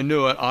before I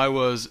knew it, I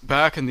was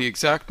back in the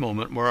exact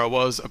moment where I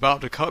was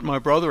about to cut my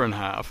brother in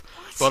half,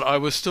 but I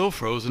was still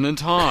frozen in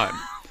time.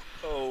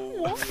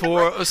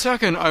 For a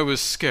second, I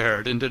was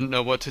scared and didn't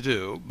know what to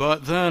do,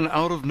 but then,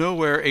 out of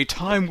nowhere, a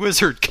time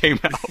wizard came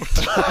out.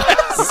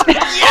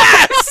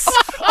 Yes!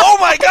 Oh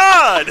my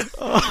god!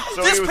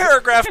 So This he was,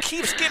 paragraph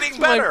keeps getting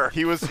better.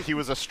 he was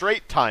a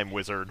straight time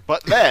wizard,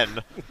 but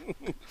then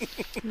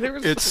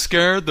It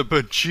scared the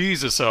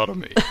bejesus out of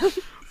me.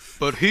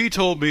 But he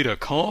told me to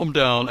calm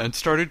down and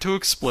started to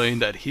explain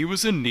that he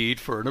was in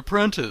need for an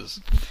apprentice.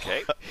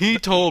 Okay. He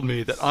told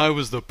me that I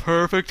was the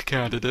perfect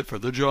candidate for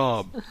the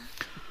job.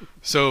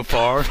 So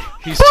far,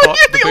 he's taught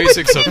the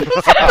basics of... He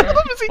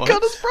What?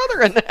 cut his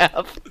brother in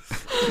half.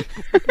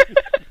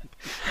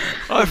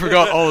 I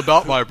forgot all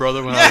about my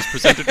brother when I was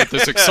presented with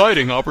this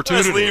exciting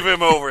opportunity. Let's leave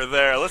him over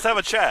there. Let's have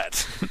a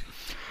chat.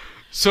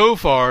 So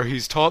far,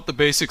 he's taught the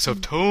basics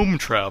of tome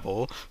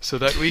travel so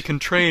that we can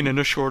train in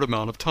a short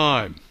amount of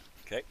time.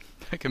 Okay.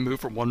 I can move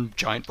from one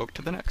giant book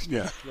to the next.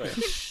 Yeah.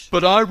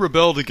 But I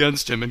rebelled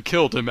against him and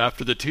killed him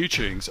after the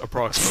teachings,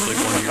 approximately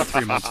 1 year,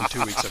 3 months, and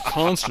 2 weeks of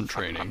constant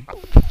training.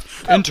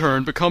 In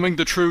turn, becoming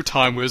the true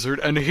time wizard,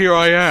 and here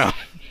I am,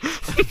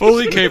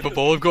 fully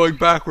capable of going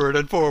backward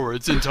and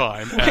forwards in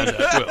time and at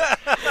will.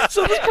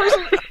 So this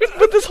person,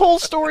 with this whole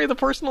story, the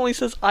person only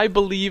says, "I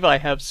believe I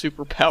have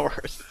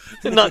superpowers,"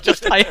 and not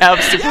just "I have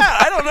superpowers." Yeah,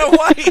 I don't know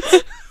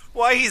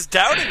why he's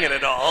doubting it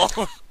at all.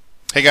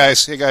 Hey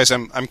guys,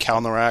 I'm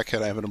Cal Narak,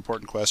 and I have an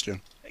important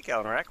question. Hey,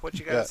 Kalinarak, what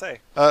you gotta say?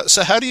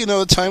 So how do you know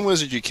the time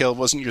wizard you killed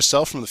wasn't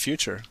yourself from the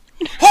future?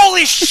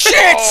 Holy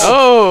shit!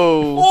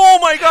 Oh, Oh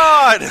my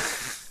god!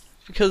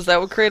 because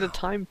that would create a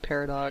time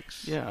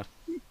paradox. Yeah.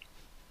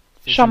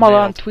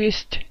 Shyamalan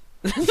twist.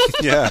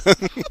 Yeah.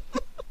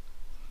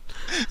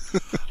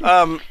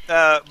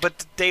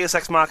 But Deus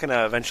Ex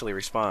Machina eventually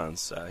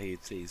responds.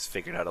 He's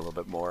figured out a little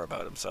bit more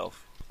about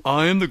himself.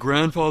 I am the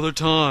grandfather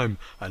time,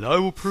 and I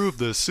will prove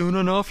this soon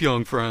enough,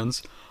 young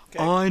friends.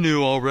 Okay. I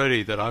knew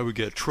already that I would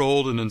get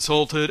trolled and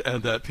insulted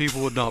and that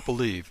people would not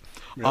believe.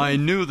 I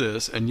knew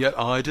this, and yet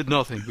I did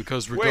nothing,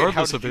 because Wait, how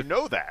regardless did of you it...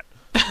 know that?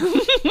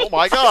 Oh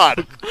my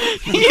god!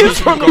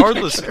 Because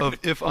regardless of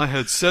if I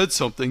had said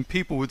something,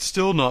 people would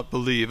still not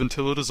believe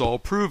until it is all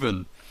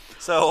proven.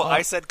 So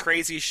I said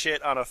crazy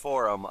shit on a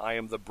forum. I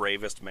am the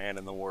bravest man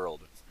in the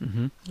world.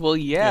 Well,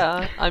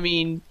 yeah. I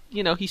mean,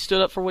 he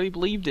stood up for what he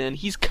believed in.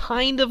 He's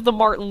kind of the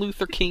Martin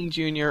Luther King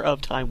Jr.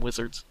 of Time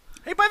Wizards.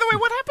 Hey, by the way,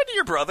 what happened to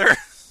your brother?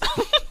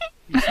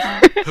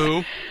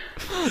 Who?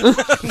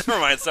 Never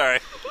mind, sorry.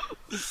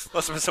 Must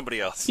have been somebody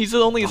else. He's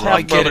only his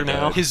I get half-brother it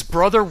now. His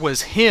brother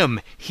was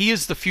him. He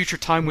is the future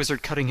Time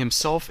Wizard cutting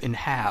himself in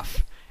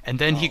half. And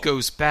then he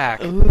goes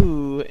back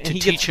Ooh, and to he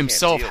teach gets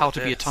himself deal how with to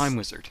be a this. Time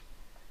Wizard.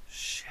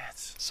 Shit.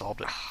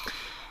 Solved it.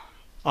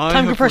 I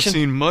Time have compression.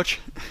 foreseen much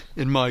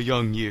in my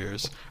young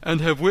years, and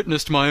have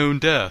witnessed my own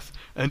death,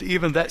 and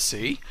even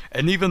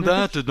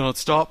that did not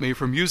stop me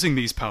from using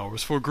these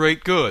powers for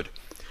great good.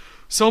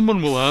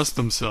 Someone will ask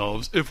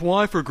themselves, if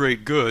why for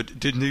great good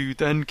didn't he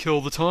then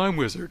kill the Time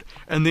Wizard?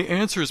 And the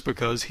answer is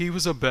because he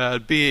was a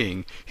bad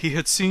being. He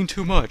had seen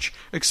too much,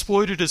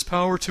 exploited his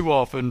power too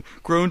often,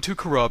 grown too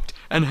corrupt,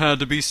 and had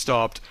to be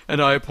stopped, and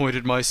I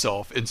appointed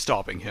myself in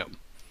stopping him.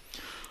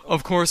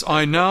 Of course,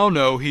 I now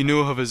know he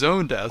knew of his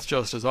own death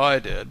just as I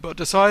did, but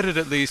decided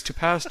at least to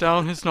pass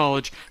down his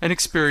knowledge and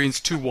experience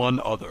to one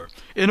other,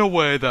 in a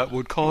way that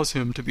would cause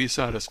him to be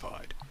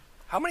satisfied.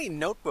 How many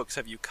notebooks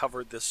have you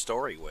covered this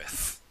story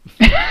with?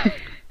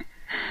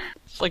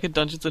 It's like a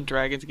Dungeons and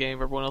Dragons game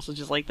where everyone else is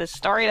just like, this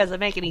story doesn't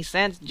make any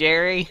sense,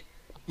 Jerry.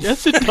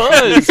 Yes, it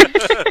does.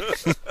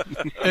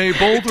 A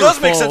boulder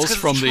does make sense falls 'cause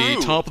from it's the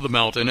true. top of the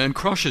mountain and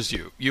crushes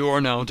you. You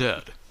are now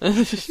dead.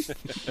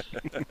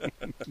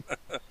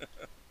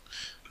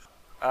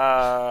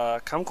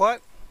 Kumquat?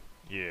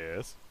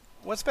 Yes.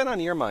 What's been on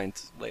your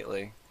mind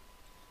lately?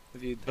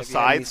 Have you had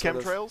Besides any sort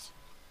of- chemtrails?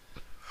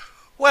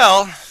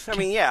 Well, I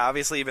mean, yeah,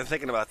 obviously you've been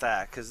thinking about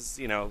that because,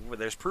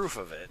 there's proof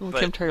of it. Well,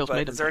 but chemtrails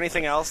made is them there think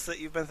anything else that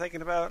you've been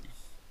thinking about?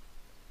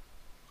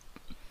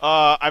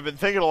 I've been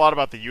thinking a lot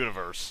about the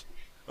universe.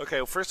 Okay,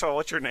 well, first of all,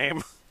 what's your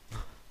name?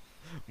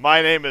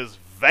 My name is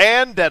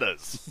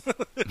Vandettas.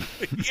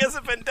 He has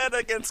a vendetta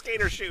against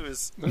skater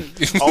shoes.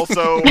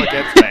 Also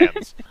against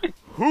fans.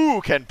 Who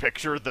can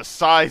picture the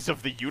size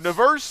of the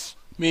universe?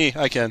 Me,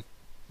 I can.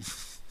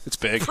 It's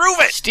big. Prove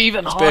it!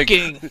 Stephen big.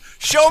 Hawking.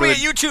 Show me a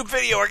Good. YouTube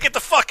video or get the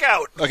fuck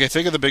out! Okay,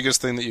 think of the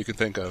biggest thing that you can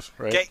think of,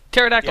 right? Okay.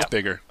 Pterodactyl. It's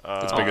bigger.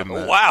 It's bigger than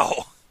that.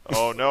 Wow.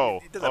 Oh no.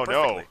 You did that Oh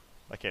no. perfectly.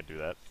 I can't do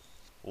that.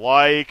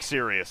 Like,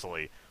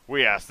 seriously.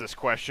 We ask this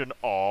question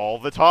all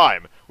the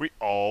time. We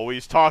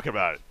always talk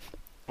about it.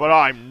 But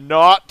I'm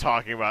not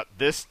talking about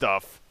this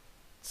stuff,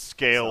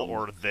 scale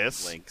or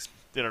this, Links.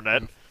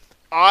 internet.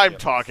 I'm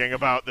talking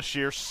about the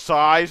sheer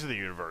size of the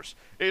universe.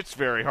 It's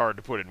very hard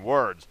to put in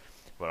words.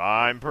 But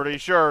I'm pretty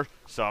sure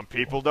some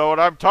people know what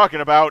I'm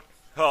talking about.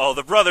 Oh,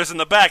 the brothers in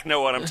the back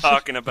know what I'm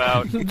talking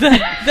about.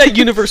 that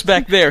universe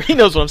back there. He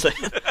knows what I'm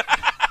saying.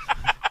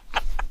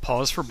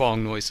 Pause for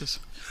bong noises.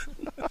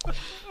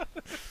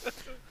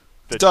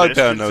 The Dog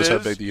Pound knows how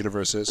distances big the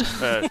universe is.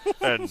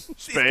 and These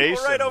space.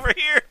 people right and- over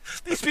here.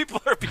 These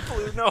people are people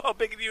who know how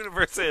big the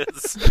universe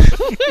is.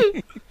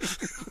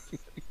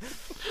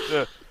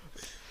 the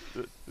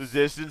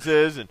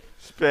distances and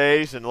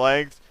space and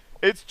length.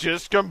 It's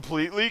just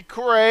completely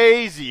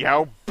crazy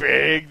how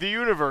big the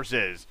universe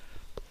is.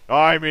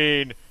 I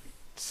mean,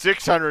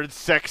 600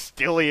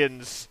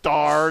 sextillion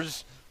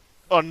stars,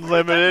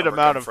 unlimited number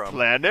amount come of from?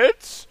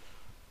 planets.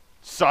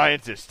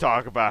 Scientists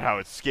talk about how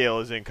its scale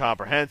is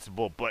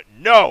incomprehensible, but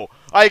no,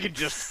 I can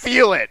just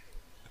feel it.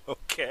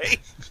 Okay.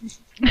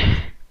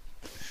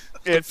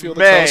 It Feel the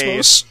may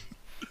cosmos.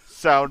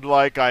 sound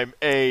like I'm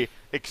a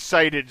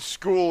excited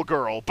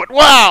schoolgirl, but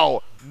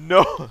wow!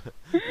 No.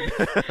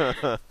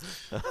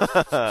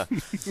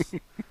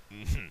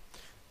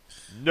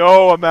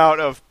 No amount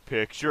of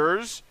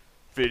pictures,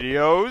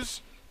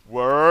 videos,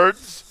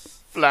 words,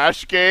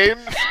 flash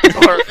games,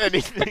 or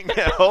anything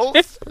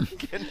else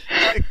can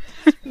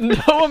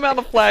No amount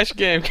of Flash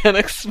game can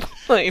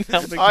explain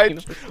how big the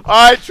universe is.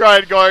 I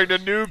tried going to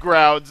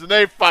Newgrounds and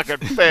they fucking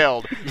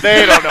failed.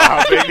 They don't know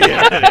how big the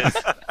internet is.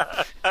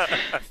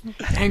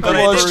 Angry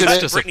I watched Birds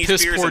it. does a Britney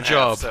piss Spears poor in half,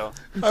 job. so.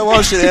 I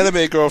watched an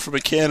anime girl from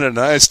Canada, and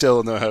I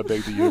still don't know how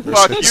big the universe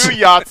Fuck is. you,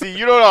 Yahtzee.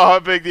 You don't know how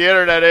big the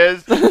internet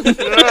is.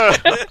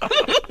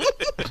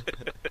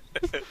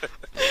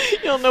 You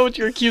don't know what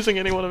you're accusing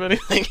anyone of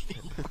anything.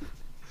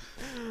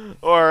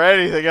 Or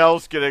anything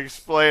else can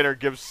explain or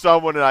give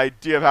someone an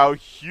idea of how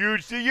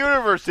huge the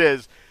universe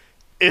is.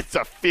 It's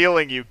a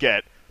feeling you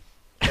get.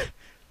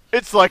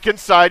 It's like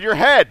inside your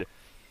head.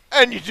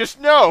 And you just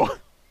know.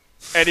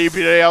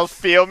 Anybody else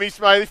feel me,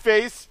 smiley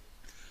face?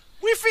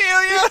 We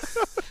feel you.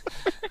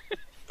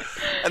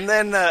 and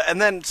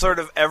then sort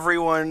of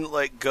everyone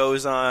like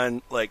goes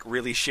on like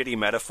really shitty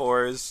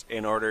metaphors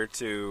in order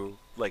to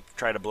like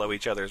try to blow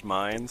each other's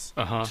minds.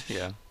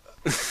 Yeah.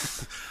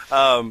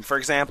 For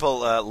example,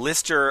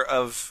 Lister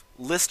of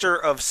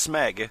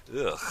Smeg.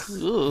 Ugh.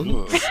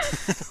 Ooh.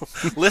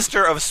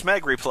 Lister of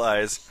Smeg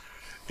replies,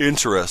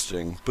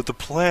 Interesting, but the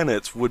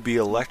planets would be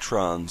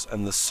electrons,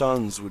 and the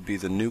suns would be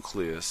the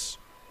nucleus,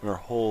 and our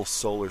whole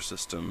solar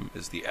system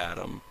is the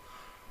atom.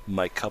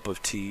 My cup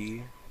of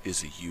tea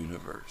is a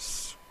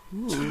universe.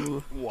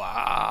 Ooh.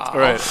 Wow. All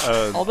right.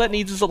 All that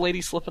needs is a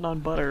lady slipping on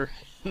butter.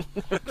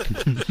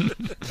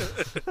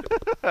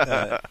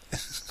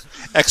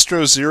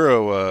 Extra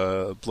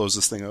Zero blows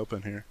this thing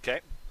open here.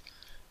 Okay.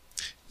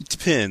 It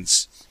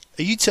depends.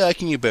 Are you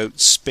talking about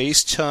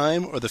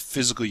space-time or the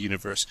physical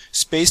universe?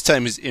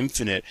 Space-time is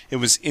infinite. It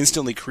was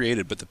instantly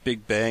created, but the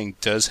Big Bang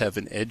does have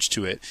an edge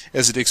to it.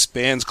 As it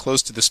expands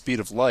close to the speed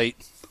of light...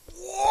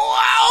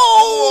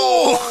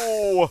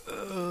 Wow!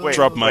 Wait,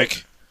 Drop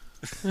mic.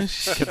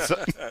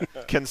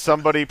 Can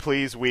somebody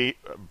please be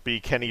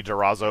Kenny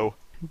Durazzo?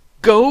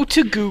 Go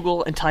to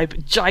Google and type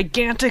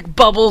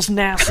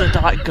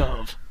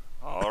giganticbubblesnasa.gov.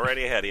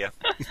 Already ahead of you.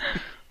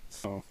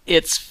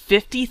 It's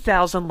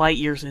 50,000 light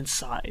years in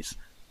size.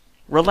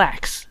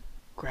 Relax.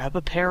 Grab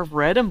a pair of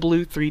red and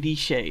blue 3D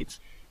shades.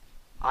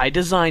 I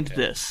designed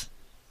this.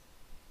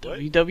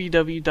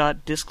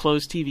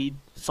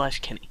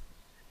 www.disclosetv/Kenny.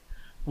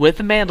 With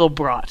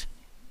Mandelbrot.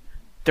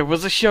 There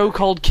was a show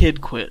called Kid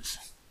Quiz.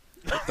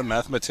 The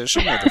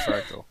mathematician or the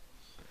fractal?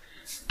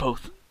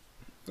 Both.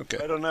 Okay.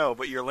 I don't know,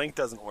 but your link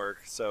doesn't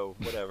work, so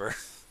whatever.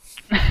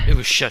 It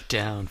was shut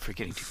down for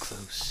getting too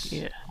close.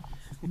 Yeah.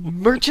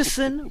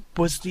 Murchison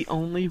was the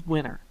only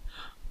winner.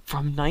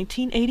 From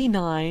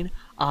 1989,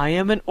 I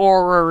am an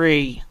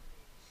orrery.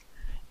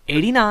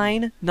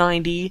 89,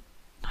 90,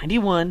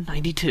 91,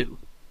 92.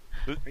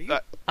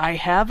 I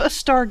have a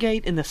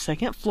Stargate in the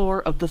second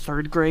floor of the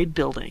third grade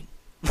building.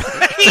 Yay!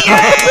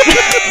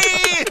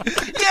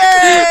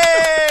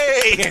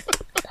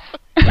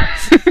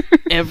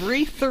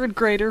 Every third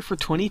grader for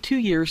 22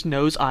 years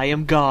knows I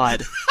am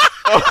God.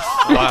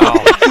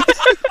 Wow.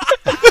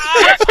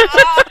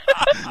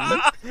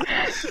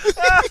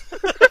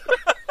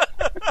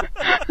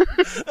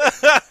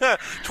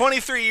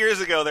 23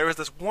 years ago, there was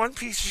this one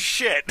piece of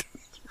shit.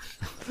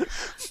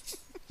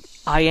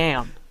 I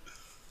am.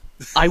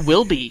 I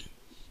will be.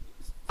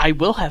 I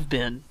will have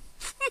been.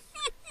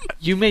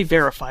 You may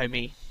verify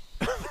me.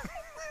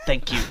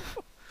 Thank you.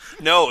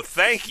 No,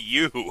 thank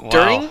you.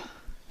 Wow.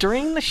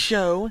 During the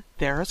show,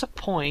 there is a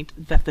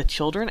point that the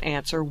children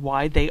answer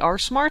why they are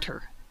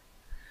smarter.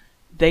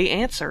 They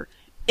answer,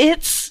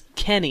 "It's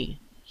Kenny.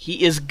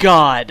 He is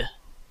God."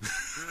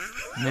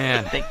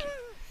 Man, Thank you.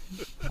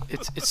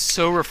 it's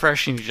so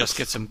refreshing to just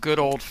get some good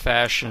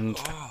old-fashioned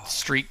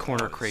street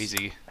corner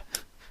crazy.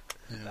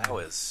 That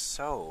was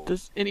so...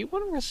 Does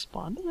anyone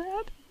respond to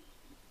that?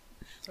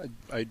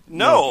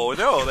 No,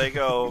 they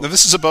go... No,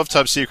 this is above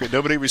top secret.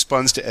 Nobody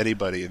responds to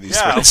anybody in these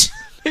Yeah. threads.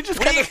 They just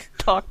What are kind of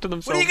talk to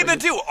themselves. What are you going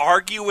to do,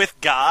 argue with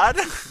God?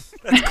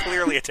 That's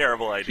clearly a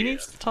terrible He idea.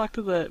 needs to talk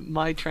to the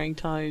My Trang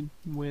Tide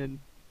when.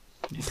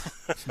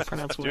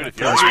 Pronounce Dude, what if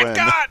I you That's I'm when.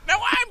 God! No,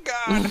 I'm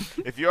God!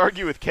 If you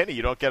argue with Kenny,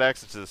 you don't get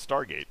access to the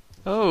Stargate.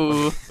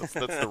 Oh. That's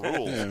the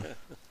rules.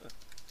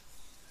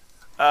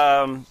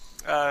 Yeah.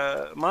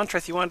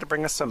 Montreth, you wanted to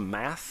bring us some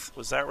math?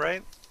 Was that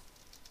right?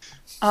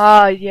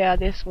 Yeah,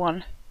 this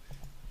one.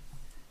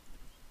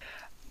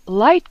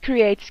 Light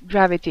creates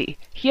gravity.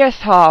 Here's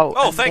how.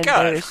 Oh, And thank then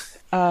God. there's,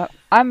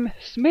 I'm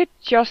Smith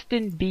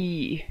Justin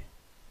B.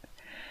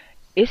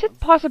 Is it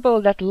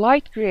possible that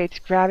light creates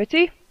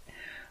gravity?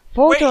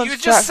 Wait, Photons you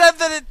just said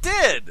that it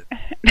did!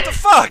 What the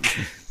fuck?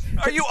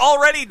 Are you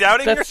already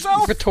doubting That's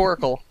yourself?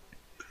 rhetorical.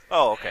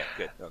 Oh, okay,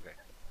 good, okay.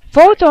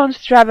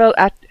 Photons travel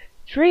at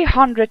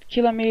 300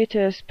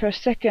 kilometers per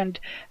second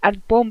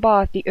and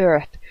bombard the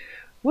Earth.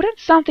 Wouldn't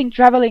something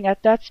traveling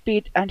at that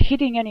speed and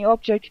hitting any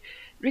object,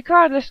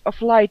 regardless of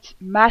light's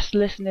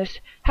masslessness,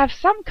 have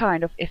some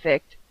kind of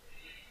effect?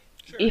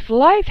 Sure. If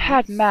light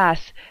had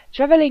mass,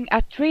 traveling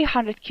at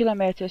 300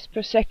 kilometers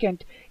per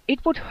second,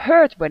 it would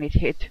hurt when it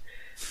hit.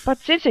 But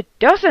since it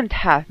doesn't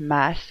have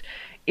mass,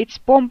 its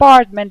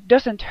bombardment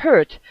doesn't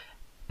hurt,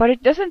 but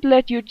it doesn't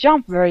let you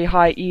jump very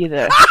high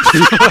either.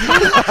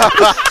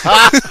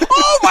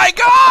 Oh my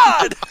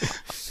god!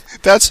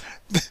 That's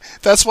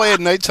why at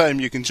nighttime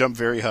you can jump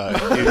very high.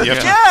 You have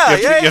to,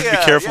 you have to be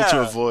careful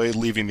to avoid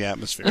leaving the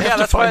atmosphere. Yeah,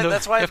 that's why.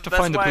 That's why. You have to that's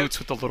find the why- boots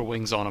with the little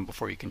wings on them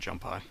before you can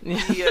jump high. You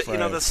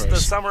know, the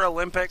Summer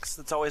Olympics.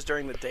 It's always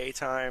during the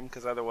daytime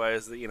because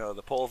otherwise,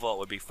 the pole vault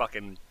would be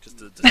fucking just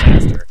a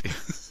disaster.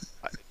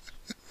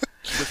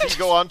 Does he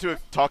go on to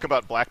talk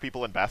about black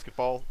people in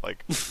basketball?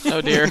 Like,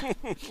 Oh dear.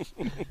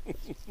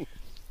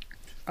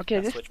 Okay,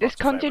 That's this Switchbox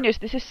continues.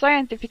 This is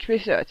scientific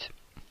research.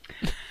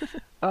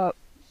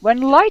 When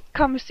light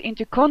comes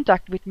into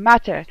contact with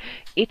matter,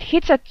 it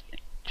hits at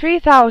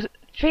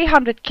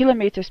 300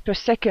 kilometers per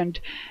second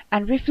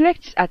and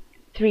reflects at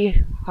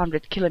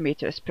 300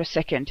 kilometers per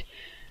second.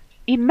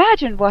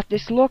 Imagine what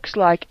this looks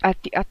like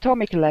at the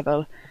atomic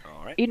level.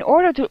 All right. In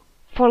order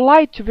for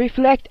light to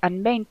reflect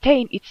and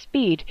maintain its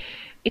speed,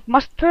 it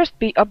must first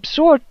be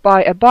absorbed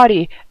by a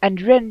body and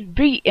then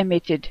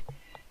re-emitted.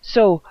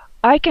 So,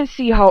 I can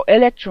see how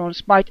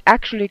electrons might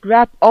actually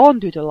grab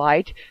onto the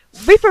light,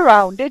 whip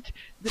around it,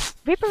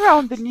 whip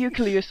around the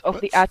nucleus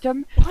of the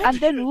atom and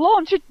then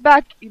launch it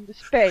back into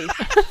space.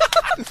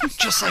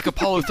 Just like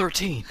Apollo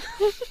 13.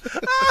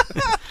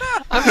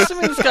 I'm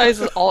assuming this guy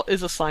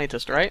is a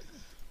scientist, right?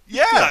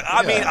 Yeah,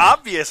 I mean,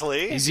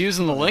 obviously. He's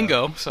using the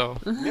lingo, so...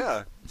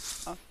 Yeah.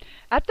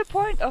 At the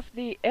point of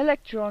the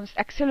electron's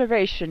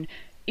acceleration,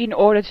 in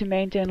order to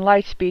maintain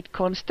light speed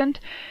constant,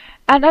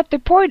 and at the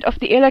point of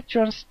the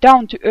electron's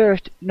down to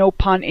earth, no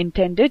pun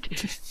intended,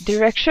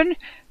 direction,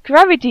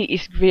 gravity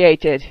is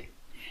created.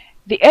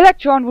 The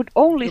electron would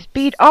only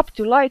speed up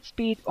to light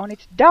speed on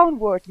its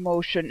downward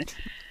motion.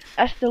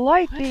 As the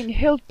light being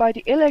held by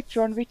the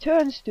electron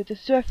returns to the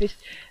surface,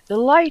 the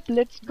light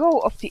lets go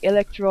of the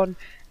electron,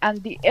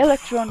 and the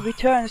electron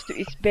returns to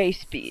its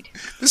base speed.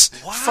 This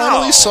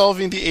finally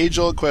solving the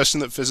age-old question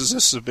that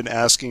physicists have been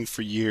asking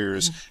for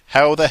years.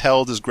 How the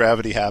hell does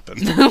gravity happen?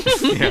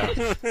 Yeah.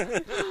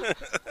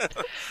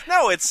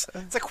 No, it's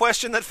a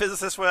question that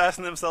physicists were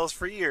asking themselves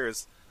for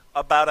years.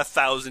 About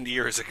 1,000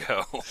 years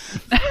ago.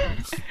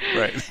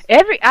 Right.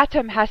 Every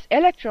atom has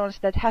electrons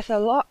that has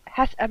a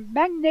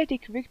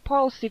magnetic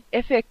repulsive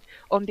effect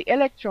on the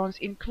electrons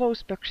in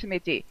close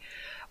proximity.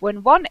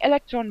 When one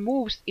electron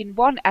moves in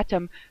one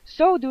atom,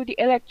 so do the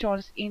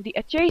electrons in the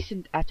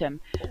adjacent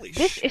atom.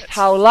 This is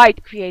how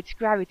light creates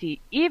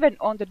gravity, even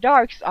on the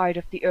dark side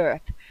of the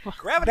Earth.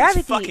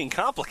 Gravity's fucking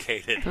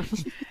complicated.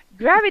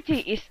 Gravity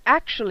is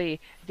actually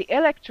the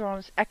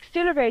electron's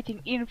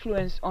accelerating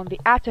influence on the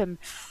atom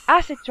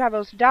as it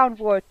travels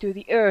downward to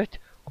the Earth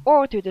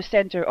or to the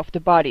center of the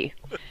body.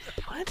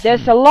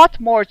 There's a lot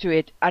more to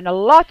it and a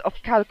lot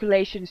of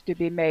calculations to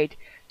be made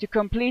to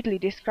completely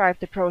describe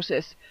the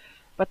process,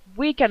 but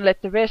we can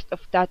let the rest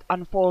of that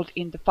unfold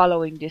in the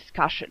following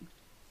discussion.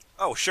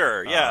 Oh,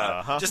 sure, yeah.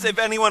 Uh-huh. Just if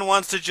anyone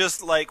wants to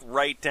just,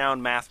 write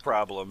down math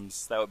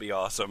problems, that would be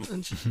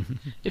awesome.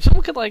 If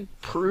someone could,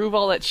 prove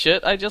all that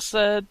shit I just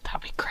said,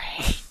 that'd be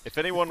great. If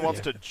anyone wants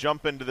to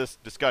jump into this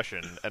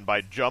discussion, and by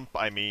jump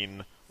I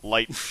mean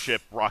light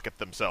ship rocket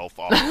themselves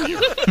off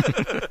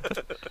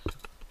the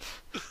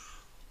Earth.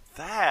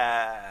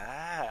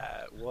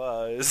 That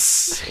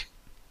was...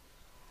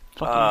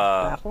 Fucking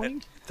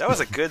baffling. That was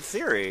a good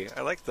theory.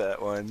 I like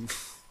that one.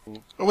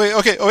 Oh,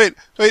 wait.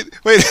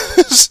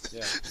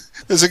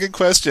 There's a good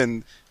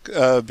question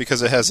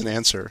because it has an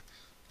answer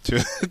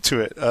to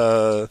it.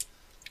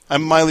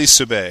 I'm Miley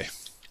Subé.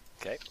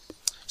 Okay.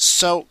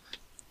 So,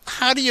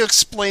 how do you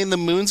explain the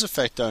moon's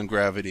effect on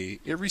gravity?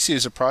 It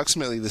receives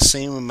approximately the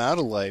same amount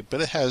of light,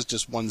 but it has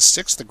just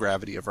 1/6 the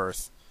gravity of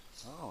Earth.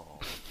 Oh,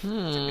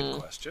 that's a good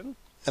question.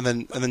 And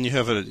then you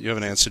have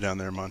an answer down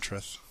there,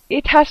 Montreth.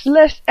 It has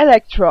less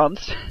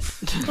electrons.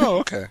 Oh,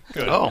 okay.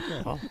 Good. Oh,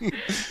 well.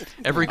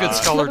 Every good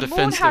scholar So the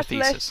moon defends their has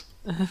less- thesis.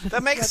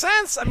 That makes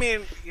sense. I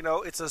mean,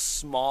 it's a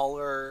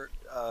smaller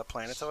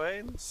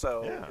planetoid,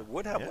 so Yeah, it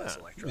would have yeah. less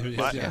electrons.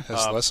 Yeah, it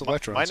has less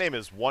electrons. My name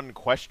is One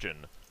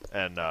Question,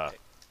 and I'm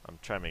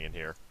chiming in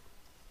here.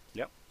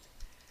 Yep.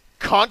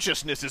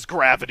 Consciousness is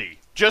gravity.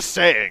 Just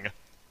saying.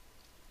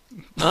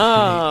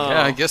 Oh.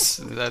 Yeah, I guess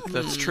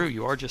that's true.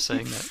 You are just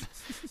saying that.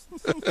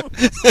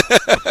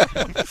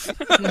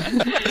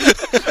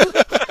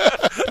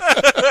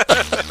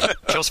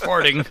 Just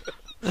farting.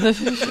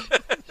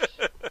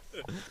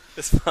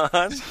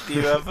 Isfan, do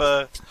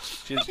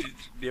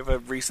you have a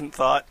recent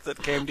thought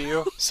that came to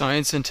you?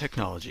 Science and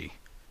technology.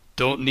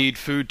 Don't need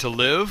food to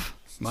live?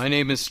 My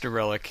name is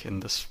Nerelic,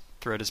 and this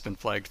thread has been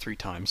flagged 3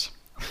 times.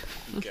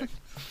 Okay.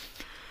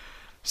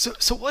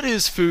 So what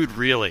is food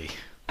really?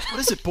 What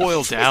does it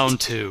boil down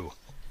to?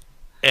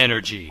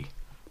 Energy.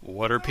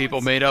 What are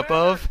people made up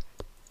of?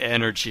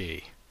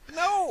 Energy.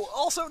 No,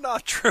 also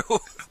not true.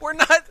 We're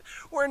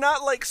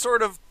not like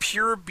sort of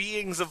pure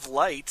beings of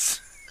light.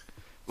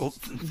 Well,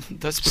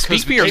 that's because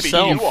Speak for we keep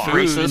yourself, eating food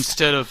racist.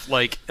 instead of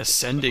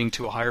ascending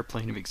to a higher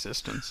plane of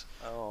existence.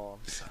 Oh,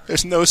 I'm sorry.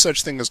 There's no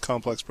such thing as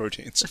complex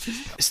proteins.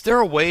 Is there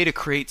a way to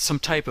create some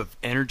type of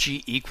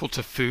energy equal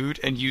to food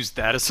and use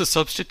that as a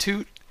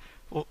substitute?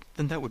 Well,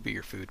 then that would be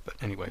your food. But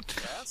anyway,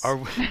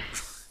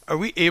 are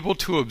we able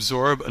to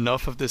absorb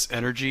enough of this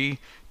energy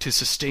to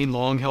sustain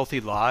long, healthy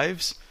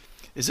lives?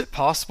 Is it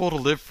possible to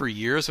live for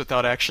years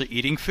without actually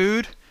eating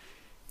food?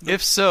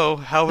 If so,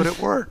 how would it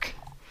work?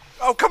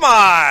 Oh, come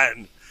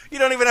on! You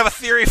don't even have a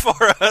theory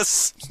for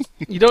us.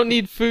 You don't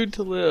need food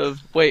to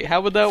live. Wait,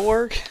 how would that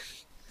work?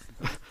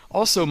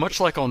 Also, much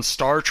like on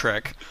Star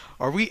Trek,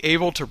 are we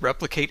able to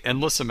replicate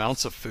endless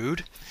amounts of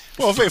food?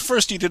 Well, wait,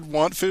 first you didn't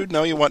want food,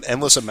 now you want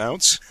endless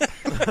amounts?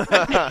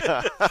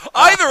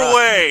 Either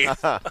way,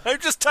 I'm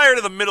just tired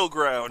of the middle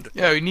ground.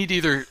 Yeah, we need to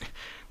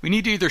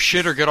either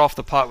shit or get off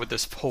the pot with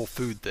this whole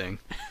food thing.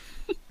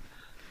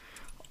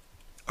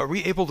 Are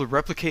we able to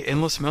replicate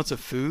endless amounts of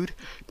food?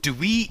 Do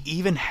we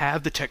even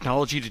have the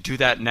technology to do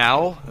that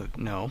now?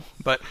 No.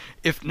 But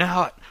if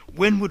not,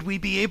 when would we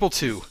be able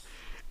to?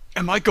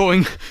 Am I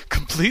going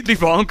completely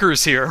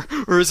bonkers here?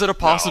 Or is it a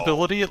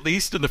possibility, at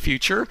least in the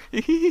future?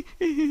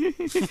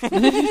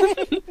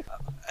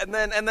 And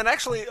then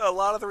actually a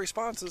lot of the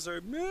responses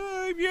are,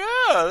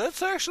 yeah,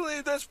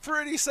 that's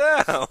pretty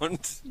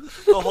sound.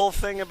 The whole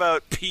thing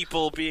about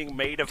people being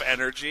made of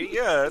energy,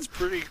 yeah, that's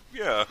pretty,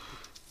 yeah.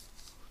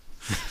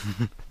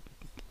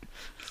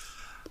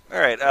 All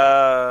right,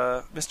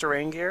 Mr.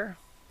 Raingear.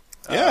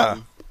 Yeah.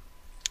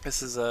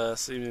 This is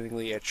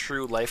seemingly a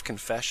true life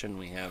confession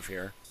we have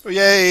here. Oh,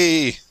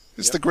 yay!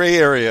 It's the gray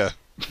area.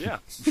 Yeah.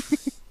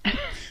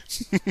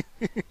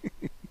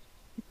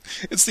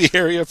 It's the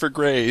area for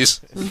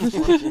grays.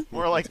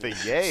 More like the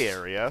yay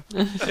area.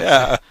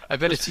 Yeah. I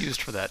bet it's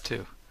used for that,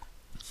 too.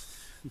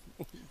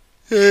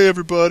 Hey,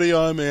 everybody,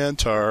 I'm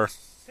Antar.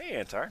 Hey,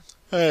 Antar.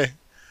 Hey.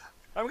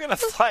 I'm going to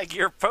flag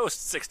your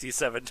post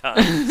 67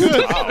 times.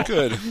 Good, Wow.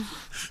 good.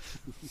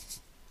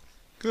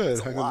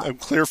 Good, I'm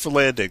clear for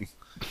landing.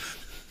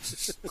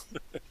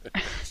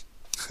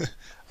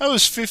 I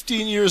was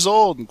 15 years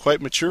old and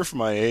quite mature for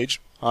my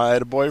age. I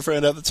had a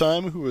boyfriend at the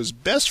time who was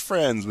best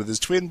friends with his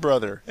twin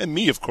brother, and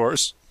me, of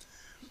course.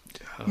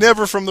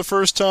 Never from the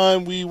first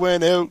time we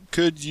went out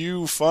could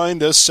you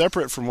find us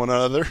separate from one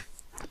another.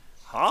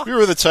 Huh? We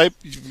were the type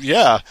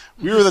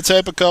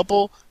of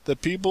couple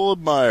that people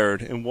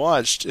admired and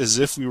watched as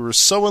if we were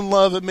so in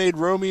love it made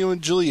Romeo and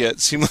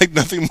Juliet seem like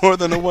nothing more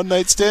than a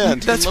one-night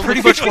stand. That's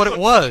pretty much what it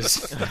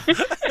was.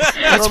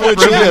 Romeo and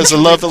Juliet is a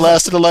love that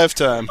lasted a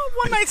lifetime.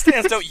 One-night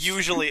stands don't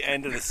usually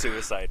end in a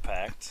suicide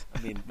pact.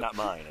 I mean, not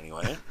mine,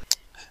 anyway.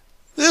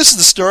 This is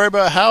the story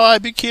about how I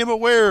became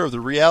aware of the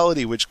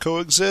reality which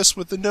coexists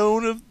with the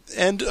known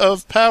end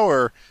of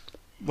power.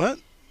 What?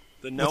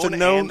 The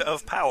known end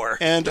of power.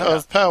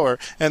 Of power,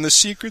 and the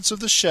secrets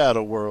of the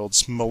shadow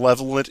worlds,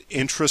 malevolent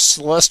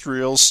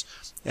intracelestials,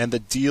 and the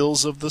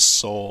deals of the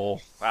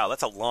soul. Wow,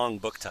 that's a long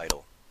book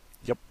title.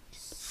 Yep.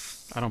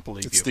 I don't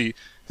believe It's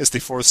the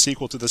fourth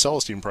sequel to the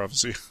Celestine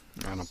Prophecy.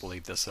 I don't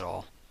believe this at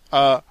all.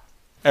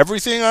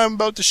 Everything I'm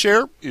about to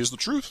share is the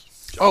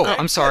truth. Oh,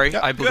 I'm sorry.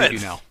 Yeah, I believe good. you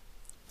now.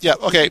 Yeah,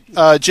 okay.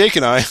 Jake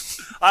and I...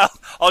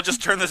 I'll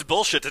just turn this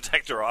bullshit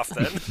detector off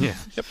then. Yeah.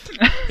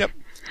 Yep.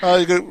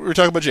 We're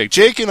talking about Jake.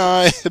 Jake and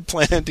I had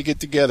planned to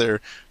get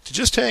together to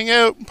just hang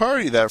out and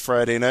party that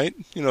Friday night.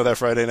 You know that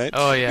Friday night?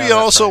 Oh, yeah. We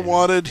also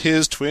wanted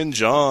his twin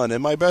John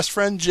and my best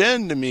friend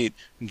Jen to meet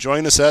and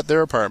join us at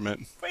their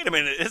apartment. Wait a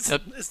minute. Is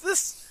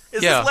this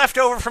left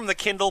over from the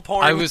Kindle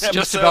porn I was just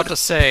episode? about to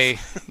say,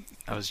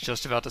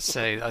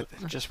 I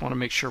just want to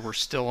make sure we're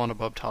still on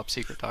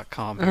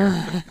AboveTopSecret.com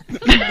here.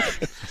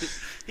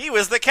 He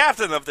was the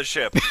captain of the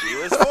ship. He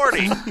was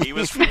 40. He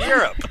was from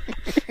Europe.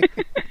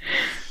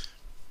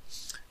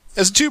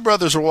 As the two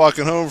brothers were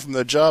walking home from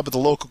their job at the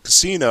local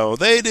casino,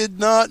 they did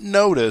not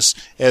notice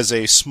as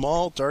a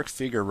small dark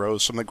figure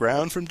rose from the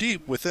ground from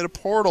deep within a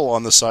portal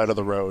on the side of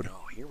the road.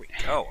 Oh, here we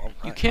go. All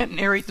right. You can't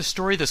narrate the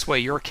story this way.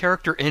 You're a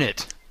character in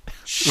it.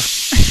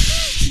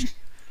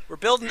 We're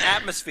building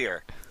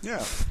atmosphere.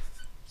 Yeah.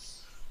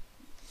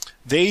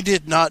 They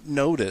did not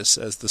notice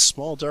as the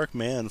small dark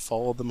man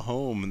followed them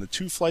home and the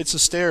 2 flights of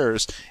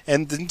stairs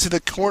and into the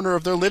corner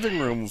of their living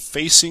room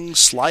facing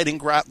sliding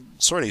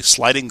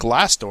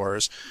glass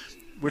doors,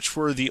 which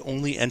were the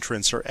only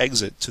entrance or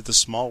exit to the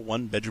small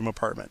 1-bedroom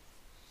apartment.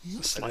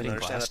 Sliding I don't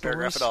understand glass that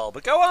paragraph doors? at all,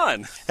 but go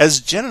on. As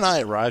Jen and I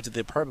arrived at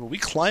the apartment, we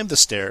climbed the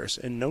stairs,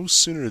 and no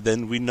sooner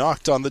than we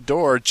knocked on the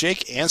door,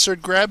 Jake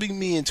answered, grabbing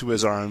me into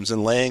his arms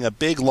and laying a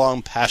big,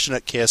 long,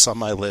 passionate kiss on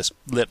my lips.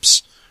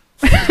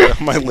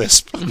 My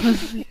lisp.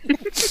 Oh,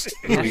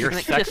 you're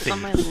sexy.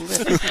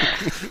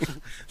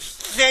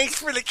 Thanks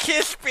for the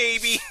kiss,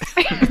 baby.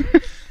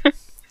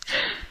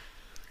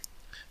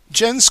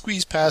 Jen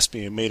squeezed past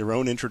me and made her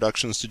own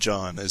introductions to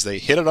John as they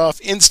hit it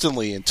off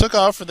instantly and took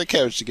off for the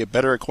couch to get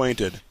better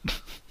acquainted.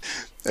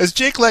 As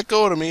Jake let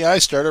go of me, I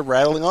started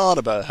rattling on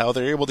about how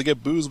they're able to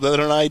get booze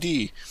without an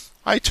ID.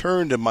 I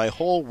turned and my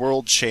whole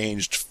world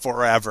changed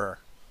forever.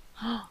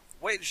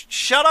 Wait,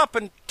 shut up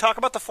and talk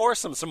about the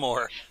foursome some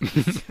more.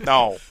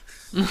 No.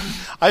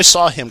 I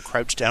saw him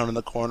crouched down in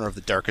the corner of the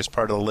darkest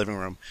part of the living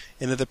room,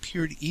 and it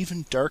appeared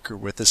even darker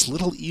with this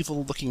little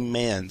evil-looking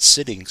man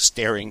sitting,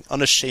 staring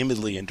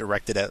unashamedly and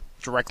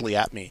directly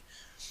at me.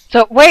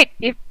 So wait,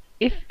 if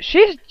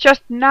she's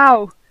just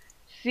now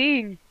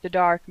seeing the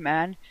dark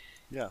man,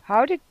 Yeah.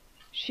 how did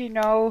she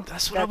know?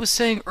 That's what I was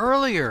saying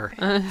earlier.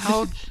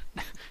 How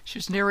she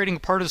was narrating a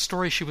part of the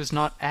story she was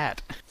not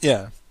at.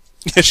 Yeah.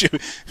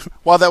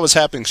 While that was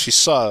happening, she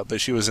saw it, but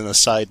she was in a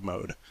side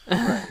mode.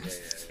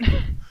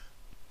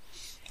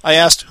 I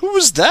asked, "Who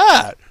was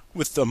that?"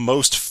 with the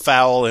most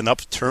foul and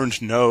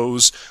upturned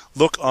nose,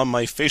 look on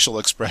my facial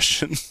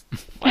expression.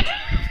 It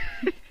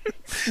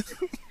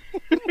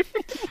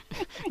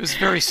was a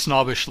very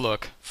snobbish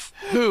look.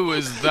 Who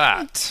is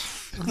that?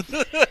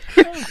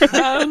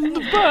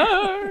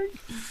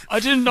 I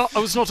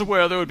was not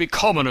aware there would be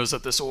commoners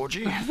at this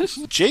orgy.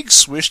 Jake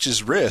swished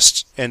his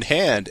wrist and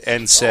hand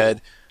and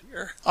said,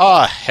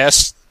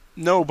 Hess,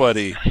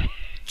 nobody.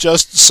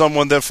 Just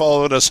someone that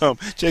followed us home.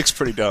 Jake's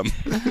pretty dumb.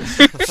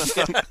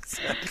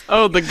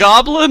 Oh, the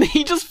goblin?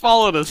 He just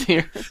followed us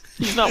here.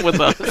 He's not with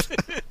us.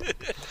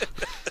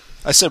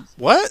 I said,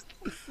 what?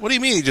 What do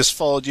you mean he just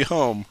followed you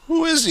home?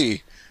 Who is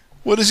he?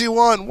 What does he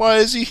want? Why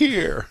is he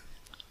here?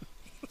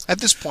 At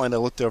this point, I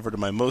looked over to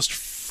my most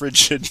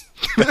frigid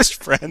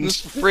best friend.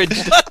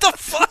 Frigid. What the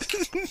fuck?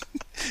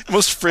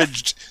 Most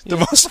fridged. The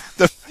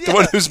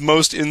one who's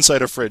most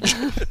inside a fridge.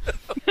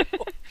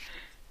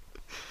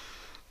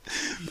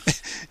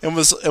 and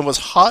was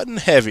hot and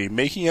heavy,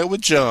 making out with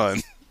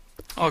John.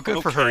 Oh,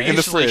 good for her. In the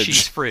Usually fridge.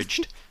 she's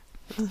fridged.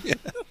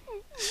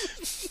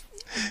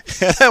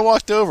 And I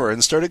walked over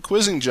and started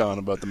quizzing John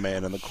about the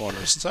man in the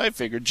corner, since I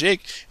figured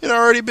Jake had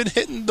already been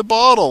hitting the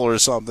bottle or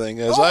something,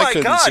 as Oh I my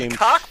couldn't god,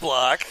 cock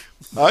block.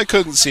 I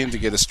couldn't seem to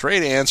get a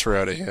straight answer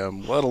out of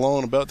him, let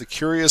alone about the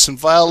curious and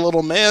vile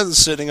little man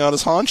sitting on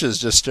his haunches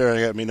just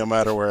staring at me no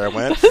matter where I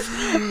went.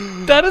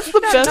 That is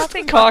the best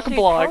Nothing cock but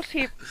block.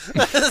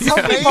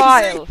 How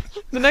vile.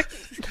 The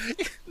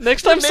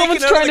next time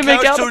someone's trying to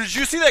make out. So did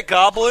you see that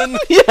goblin?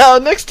 Yeah,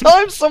 next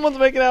time someone's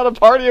making out a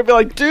party, I'll be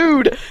like,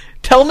 dude,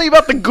 tell me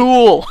about the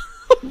ghoul.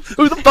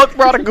 Who the fuck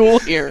brought a ghoul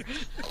here?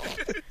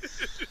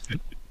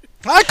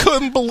 I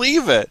couldn't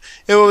believe it.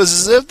 It was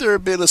as if there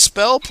had been a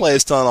spell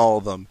placed on all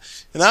of them,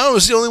 and I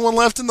was the only one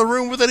left in the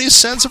room with any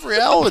sense of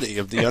reality,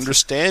 of the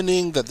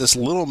understanding that this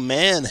little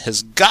man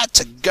has got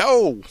to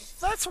go.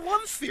 That's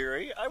one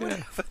theory. I would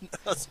have an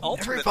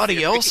alternate Everybody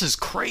theory. else is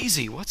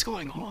crazy. What's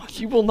going on?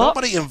 You will not.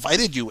 Nobody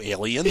invited you,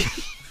 alien.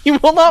 You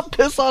will not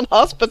piss on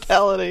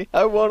hospitality.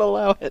 I won't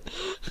allow it.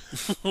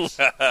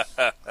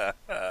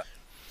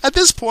 At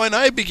this point,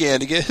 I began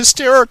to get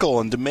hysterical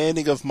and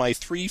demanding of my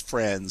three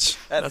friends.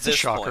 At That's a this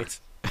shocker. point.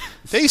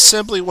 They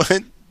simply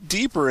went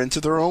deeper into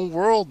their own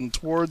world and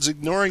towards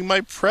ignoring my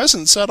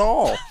presence at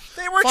all.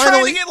 They were trying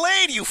Finally- to get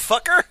laid, you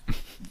fucker.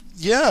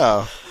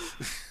 Yeah.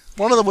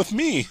 One of them with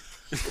me.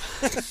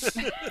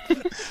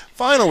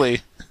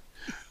 Finally,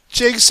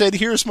 Jake said,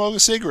 "Here, smoke a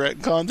cigarette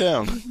and calm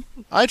down."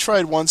 I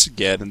tried once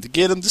again and to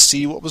get him to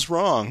see what was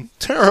wrong.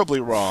 Terribly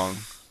wrong.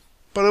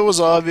 But it was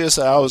obvious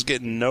that I was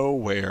getting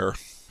nowhere.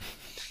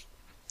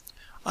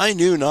 I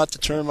knew not to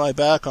turn my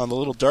back on the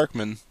little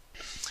Darkman.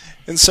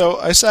 And so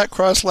I sat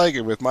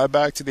cross-legged with my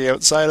back to the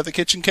outside of the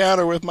kitchen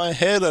counter with my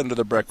head under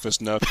the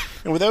breakfast nook,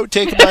 and without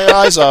taking my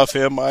eyes off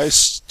him, I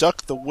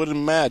stuck the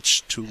wooden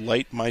match to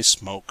light my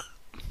smoke.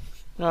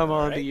 I'm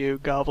on to you,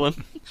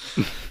 Goblin.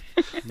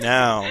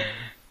 Now,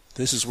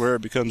 this is where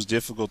it becomes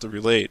difficult to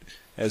relate,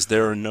 as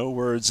there are no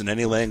words in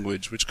any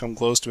language which come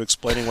close to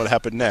explaining what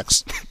happened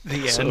next.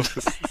 The end.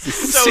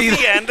 So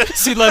the end.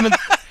 See,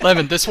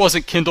 Lemon, this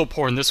wasn't Kindle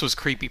porn, this was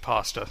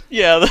creepypasta.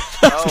 Yeah.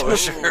 Oh,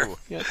 sure.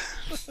 Yeah.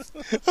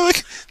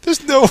 Like,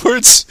 there's no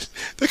words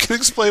that can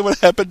explain what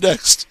happened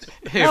next.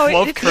 If No, it-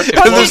 Lovecraft, it-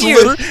 And,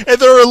 Continue.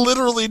 and there are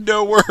literally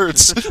no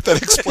words that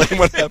explain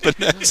what happened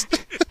next.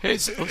 hey,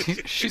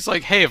 she's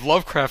like, hey, if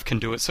Lovecraft can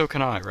do it, so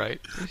can I, right?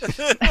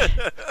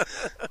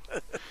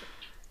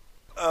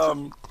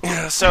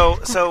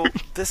 So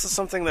this is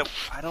something that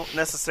I don't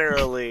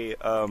necessarily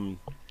want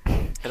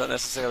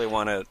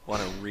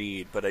to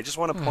read, but I just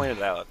want to point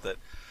it out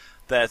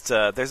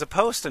that there's a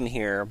post in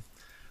here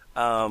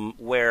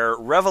where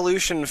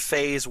Revolution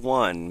Phase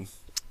 1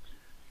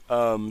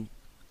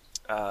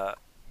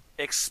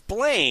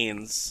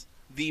 explains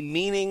the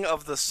meaning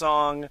of the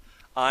song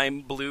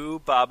 "I'm Blue,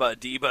 Baba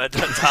Diba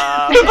Da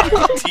Da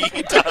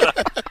Dee Da Da,"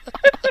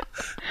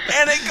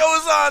 and it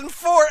goes on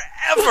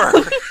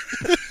forever.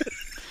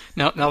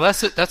 Now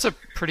that's a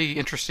pretty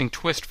interesting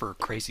twist for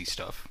crazy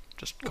stuff.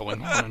 Just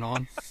going on and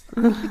on.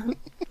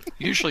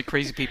 Usually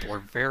crazy people are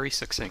very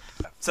succinct.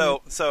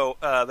 So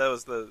that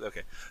was the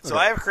okay. So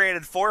I have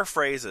created 4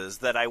 phrases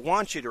that I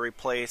want you to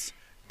replace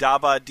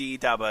 "daba dee"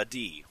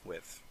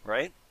 with.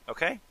 Right?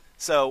 Okay.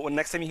 So when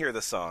next time you hear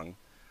the song,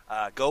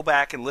 go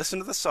back and listen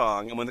to the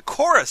song, and when the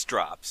chorus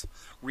drops,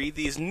 read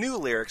these new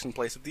lyrics in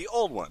place of the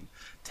old one.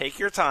 Take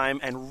your time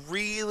and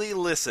really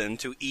listen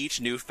to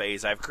each new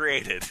phase I've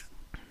created.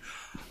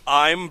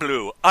 I'm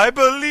blue. I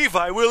believe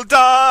I will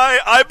die.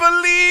 I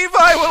believe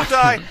I will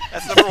die.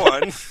 That's number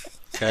 1.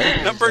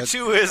 Okay. Number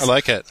 2 is I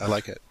like it.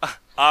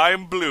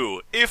 I'm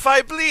blue. If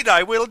I bleed,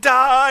 I will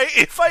die.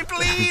 If I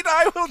bleed,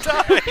 I will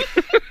die.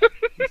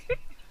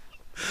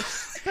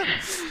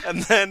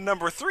 And then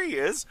number 3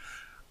 is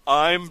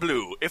I'm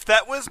blue. If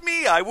that was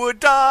me, I would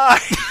die.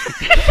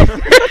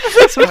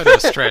 That's quite a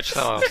stretch.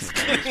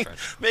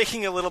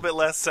 Making a little bit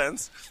less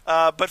sense.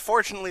 But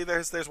fortunately,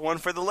 there's one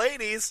for the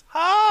ladies.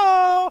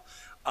 Oh,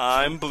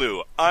 I'm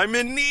blue. I'm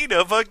in need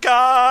of a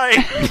guy.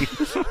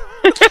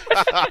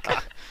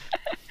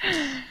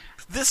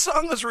 This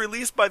song was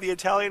released by the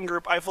Italian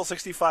group Eiffel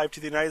 65 to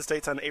the United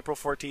States on April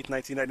 14th,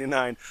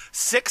 1999,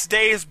 6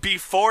 days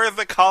before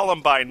the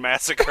Columbine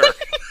massacre.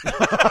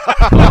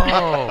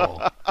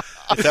 Oh.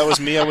 If that was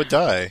me, I would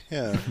die.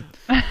 Yeah.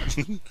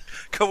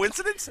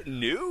 Coincidence?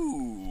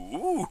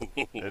 No.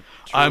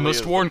 I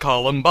must warn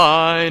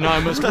Columbine. I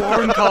must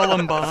warn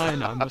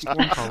Columbine. I must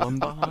warn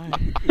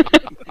Columbine.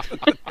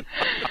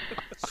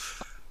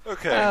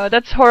 Okay.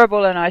 That's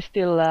horrible, and I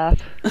still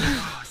laugh.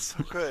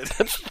 So good.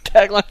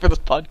 Tagline for this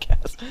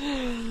podcast.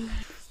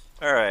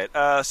 All right.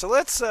 So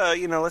let's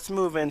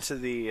move into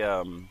the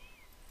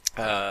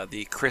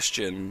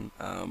Christian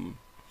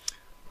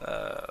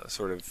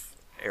sort of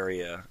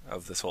area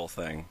of this whole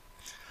thing.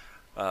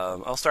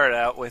 I'll start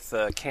out with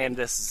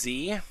Candace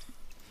Z.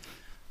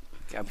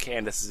 I'm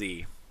Candace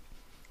Z.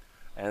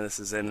 And this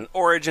is in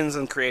Origins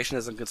and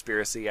Creationism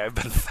Conspiracy. I've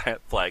been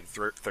flagged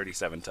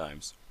 37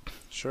 times.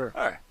 Sure.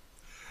 All right.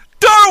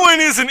 Darwin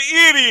is an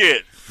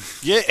idiot!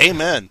 Yeah,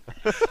 amen.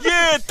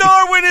 Yeah,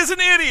 Darwin is an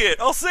idiot!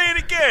 I'll say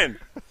it again.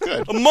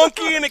 Good. A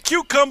monkey and a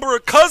cucumber are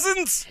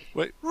cousins?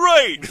 Wait.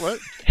 Right. What?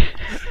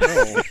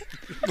 Oh.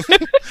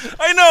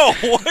 I know.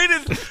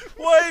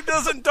 Why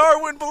doesn't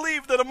Darwin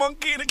believe that a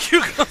monkey and a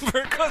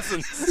cucumber are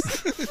cousins?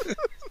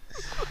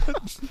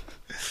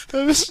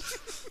 That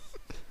was...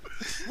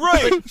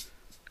 Right.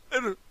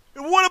 And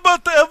what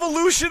about the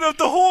evolution of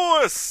the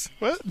horse?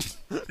 What?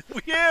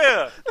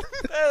 Yeah.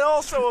 And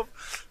also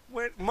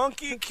went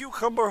monkey and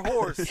cucumber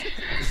horse.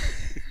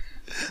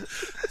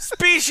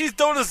 Species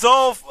don't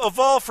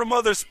evolve from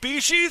other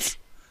species.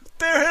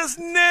 There has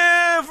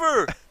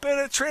never been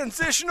a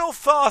transitional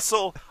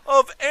fossil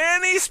of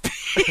any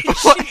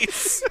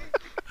species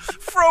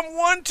from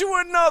one to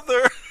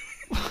another.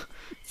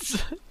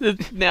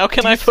 Now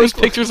can I post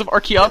pictures of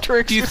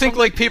Archaeopteryx? Do you think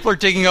like people are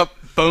digging up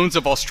bones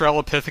of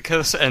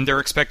Australopithecus and they're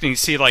expecting to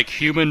see like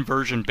human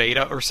version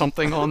beta or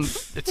something on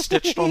it's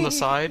stitched on the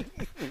side?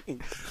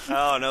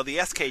 Oh no, the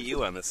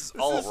SKU on this is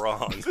all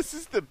wrong. This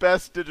is the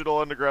best Digital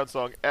Underground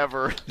song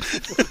ever.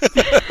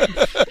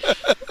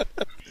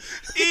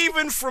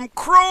 Even from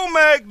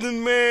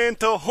Cro-Magnon man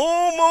to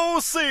Homo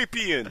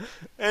sapien.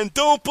 And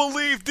don't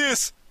believe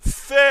this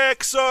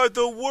facts are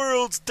the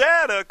world's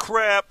data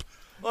crap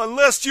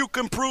unless you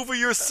can prove it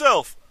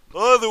yourself.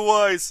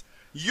 Otherwise,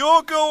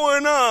 you're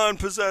going on,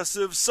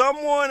 possessive,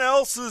 someone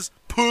else's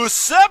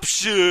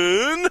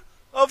perception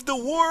of the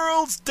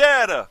world's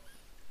data.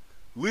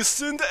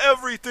 Listen to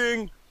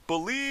everything,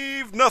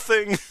 believe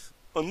nothing,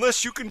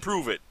 unless you can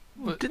prove it.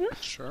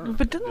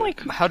 Didn't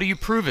like... How do you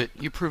prove it?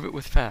 You prove it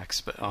with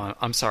facts. But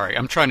I'm sorry,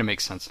 I'm trying to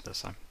make sense of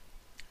this.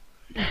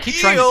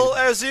 Eel,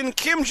 as in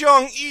Kim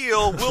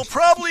Jong-il, will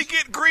probably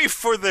get grief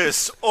for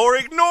this, or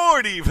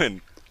ignored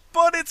even.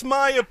 But it's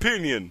my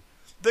opinion.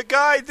 The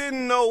guy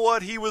didn't know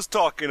what he was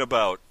talking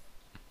about.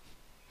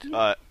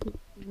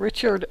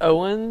 Richard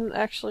Owen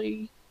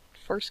actually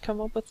first come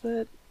up with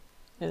it?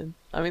 And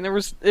I mean, there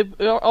was...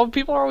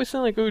 people are always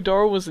saying, like, ooh,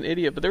 Darwin was an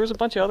idiot, but there was a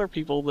bunch of other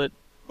people that...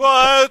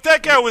 Well,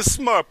 that guy was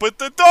smart, but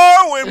the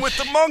Darwin with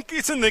the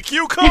monkeys and the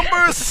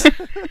cucumbers?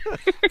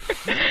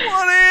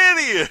 What an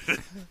idiot!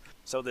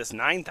 So this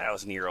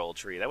 9,000-year-old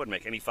tree, that wouldn't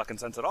make any fucking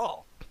sense at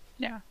all.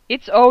 Yeah.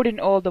 It's Odin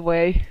all the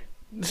way.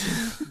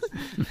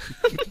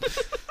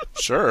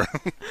 Sure.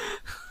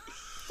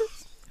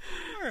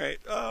 Alright,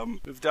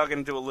 we've dug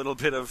into a little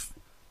bit of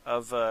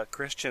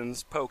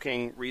Christians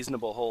poking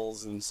reasonable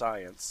holes in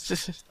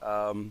science.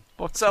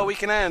 So we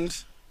can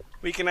end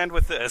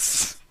with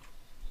this.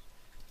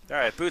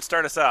 Alright, Boot,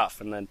 start us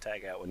off, and then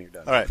tag out when you're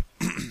done. All right.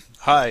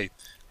 Hi.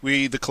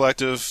 We, the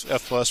collective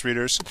F+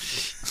 readers,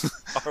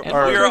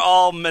 We're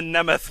all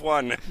Menemeth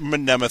 1.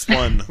 Menemeth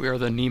 1. We are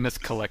the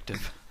Nemeth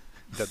Collective.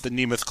 The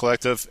Nemeth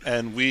Collective,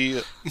 and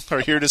we are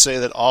here to say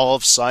that all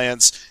of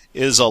science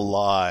is a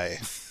lie.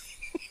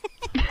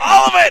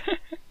 All of it!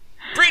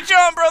 Preach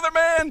on, brother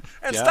man!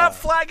 And Yeah. stop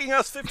flagging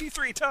us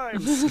 53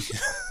 times!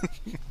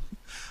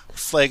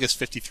 Flag us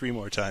 53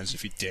 more times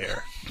if you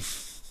dare.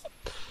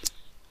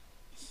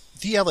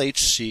 The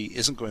LHC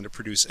isn't going to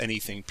produce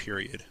anything,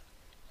 period.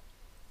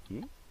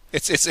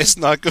 It's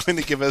not going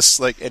to give us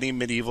like any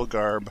medieval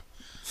garb.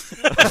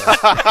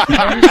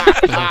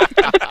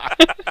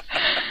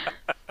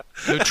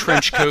 No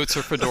trench coats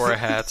or fedora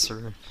hats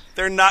or...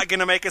 They're not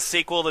going to make a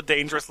sequel to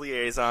Dangerous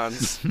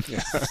Liaisons.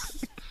 Yeah.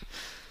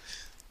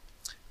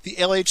 The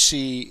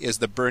LHC is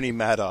the Bernie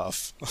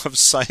Madoff of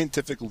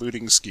scientific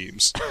looting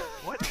schemes.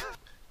 What?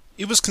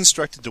 It was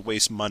constructed to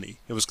waste money.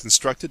 It was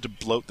constructed to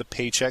bloat the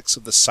paychecks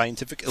of the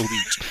scientific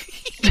elite.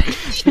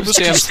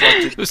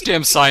 Those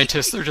damn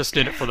scientists, they're just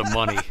in it for the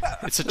money.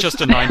 It's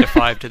just a 9 to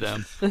 5 to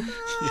them.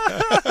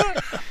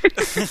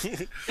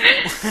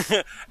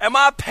 Am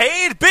I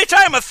paid? Bitch,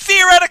 I am a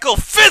theoretical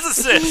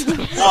physicist!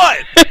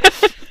 What?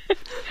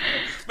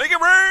 Make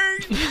it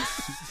rain!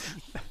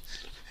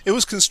 It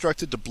was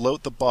constructed to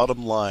bloat the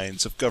bottom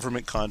lines of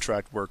government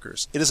contract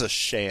workers. It is a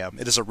sham.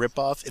 It is a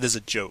ripoff. It is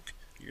a joke.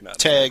 You're not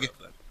Tag.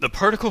 The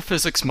particle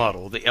physics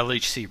model the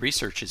LHC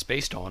research is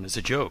based on is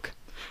a joke.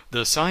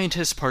 The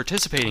scientists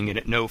participating in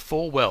it know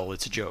full well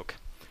it's a joke.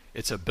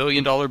 It's a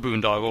billion-dollar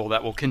boondoggle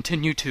that will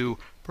continue to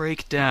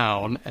break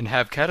down and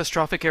have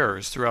catastrophic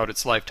errors throughout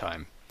its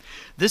lifetime.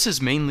 This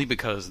is mainly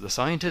because the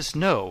scientists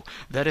know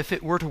that if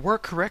it were to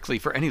work correctly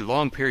for any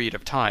long period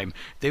of time,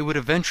 they would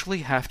eventually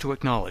have to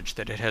acknowledge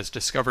that it has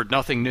discovered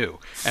nothing new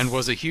and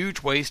was a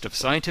huge waste of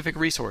scientific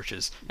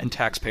resources and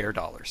taxpayer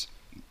dollars.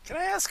 Can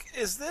I ask,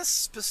 is this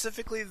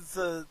specifically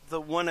the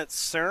one at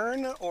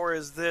CERN, or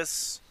is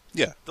this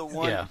Yeah. the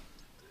one... Yeah,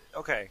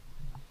 Okay.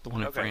 the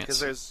one in Okay, because France.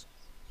 there's...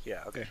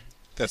 Yeah, okay.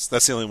 That's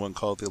the only one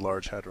called the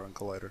Large Hadron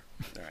Collider.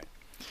 All right.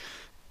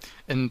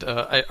 And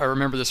I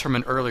remember this from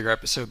an earlier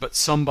episode, but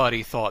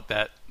somebody thought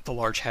that The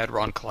Large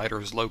Hadron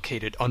Collider is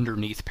located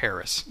underneath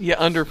Paris. Yeah,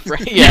 under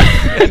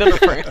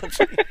France.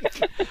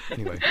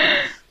 Anyway.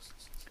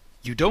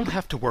 You don't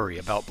have to worry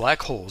about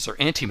black holes or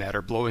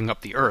antimatter blowing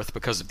up the Earth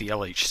because of the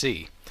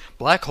LHC.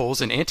 Black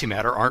holes and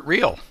antimatter aren't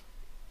real.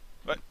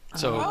 What?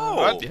 So,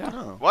 What? yeah.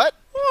 What?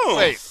 Oh.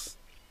 Wait.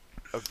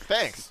 Oh,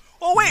 thanks.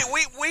 Well, wait,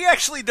 we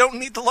actually don't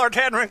need the Large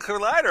Hadron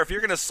Collider if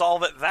you're going to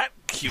solve it that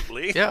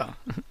cutely. Yeah.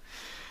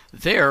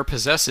 There,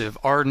 possessive,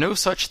 are no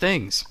such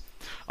things.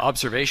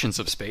 Observations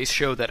of space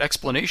show that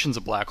explanations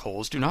of black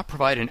holes do not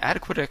provide an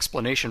adequate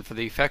explanation for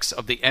the effects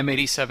of the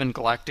M87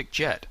 galactic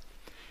jet.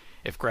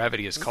 If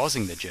gravity is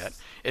causing the jet,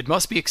 it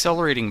must be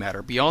accelerating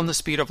matter beyond the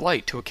speed of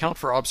light to account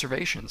for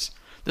observations.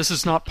 This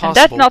is not possible. And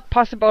that's not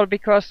possible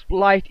because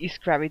light is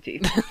gravity.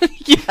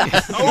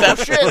 Oh,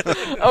 shit!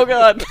 Oh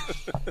god.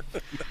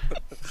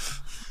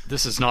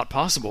 This is not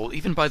possible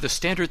even by the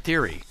standard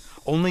theory.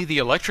 Only the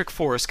electric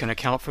force can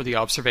account for the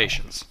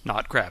observations,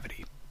 not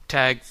gravity.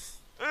 Tag.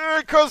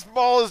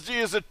 Cosmology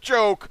is a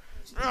joke.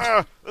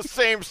 The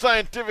same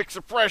scientific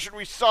suppression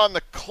we saw in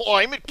the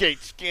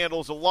ClimateGate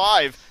scandals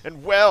alive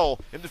and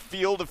well in the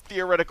field of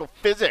theoretical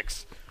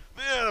physics.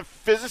 The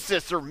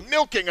physicists are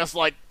milking us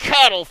like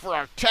cattle for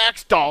our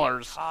tax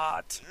dollars.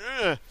 Hot.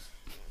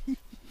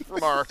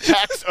 From our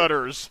tax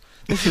udders.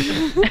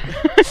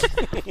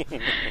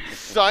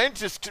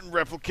 Scientists can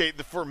replicate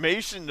the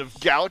formation of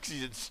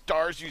galaxies and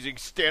stars using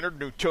standard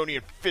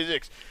Newtonian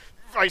physics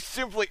by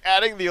simply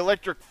adding the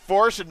electric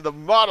force into the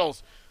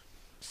models.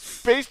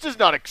 Space does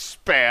not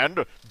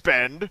expand,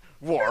 bend,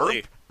 warp,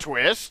 Really?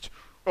 twist,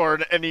 or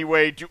in any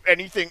way do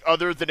anything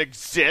other than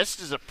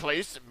exist as a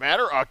place that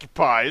matter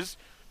occupies.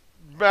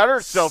 Matter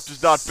itself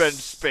does not bend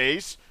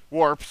space,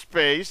 warp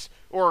space,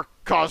 or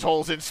cause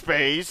holes in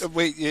space.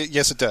 Wait,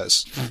 yes, it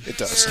does. It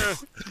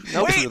does. Wait,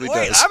 it really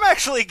wait! does. I'm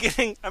actually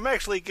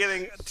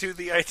getting to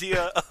the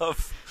idea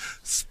of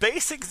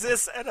space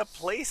exists at a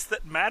place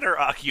that matter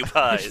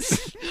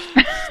occupies.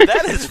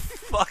 That is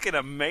fucking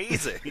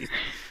amazing.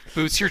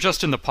 Boots, you're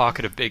just in the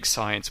pocket of big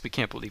science. We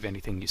can't believe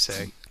anything you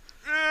say.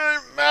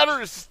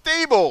 Matter is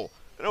stable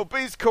and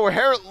obeys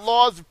coherent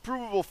laws of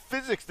provable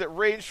physics that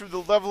range from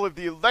the level of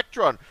the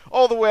electron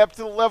all the way up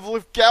to the level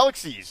of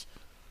galaxies.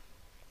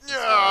 There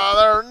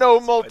are no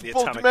multiple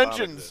atomic bomb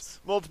dimensions, exists.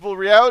 multiple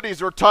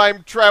realities, or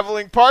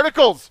time-traveling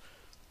particles.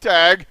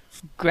 Tag.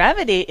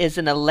 Gravity is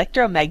an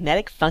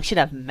electromagnetic function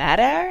of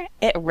matter.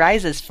 It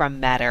rises from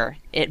matter.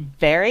 It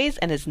varies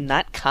and is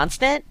not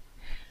constant.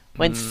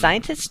 When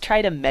scientists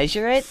try to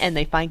measure it and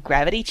they find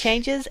gravity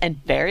changes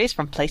and varies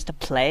from place to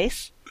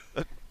place,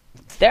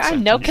 there are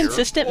no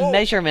consistent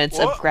measurements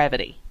of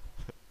gravity.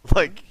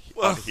 Like,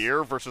 on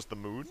here versus the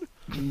moon?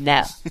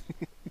 No.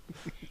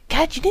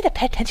 God, you need to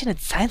pay attention in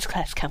science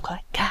class, Kumquat.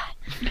 God.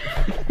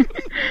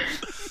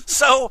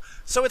 So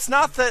it's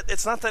not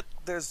that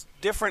there's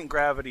different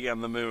gravity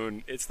on the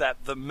moon. It's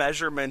that the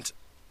measurement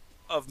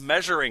of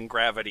measuring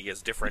gravity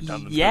is different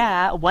on the moon.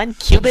 Yeah, 1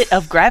 cubit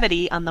of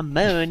gravity on the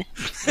moon.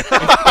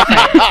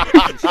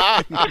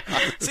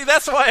 See,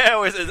 that's why I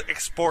always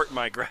export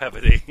my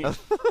gravity.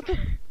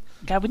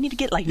 God, we need to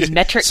get like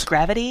metric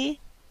gravity.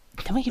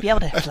 Then we can be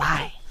able to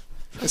fly.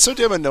 It's so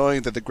damn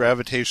annoying that the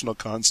gravitational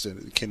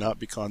constant cannot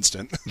be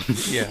constant.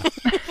 Yeah.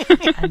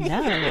 I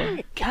know.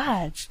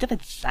 God,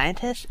 stupid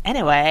scientists.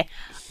 Anyway,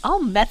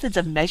 all methods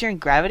of measuring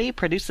gravity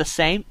produce the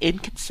same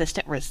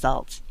inconsistent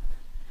results.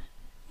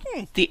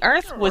 The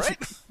Earth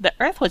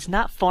was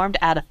not formed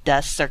out of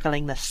dust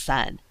circling the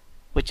sun,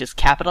 which is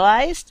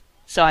capitalized,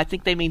 so I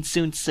think they mean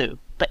Sun Tzu.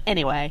 But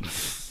anyway,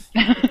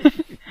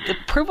 the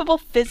provable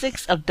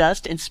physics of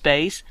dust in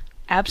space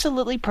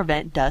absolutely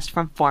prevent dust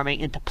from forming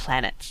into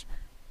planets.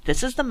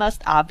 This is the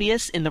most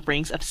obvious in the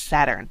rings of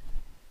Saturn.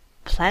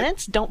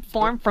 Planets don't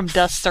form from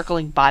dust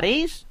circling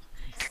bodies.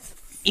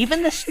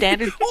 Even the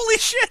standard... Holy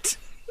shit!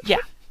 Yeah.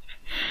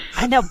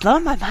 I know,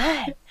 blowing my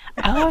mind.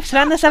 I was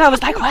around this and I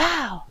was like,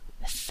 wow,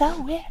 it's so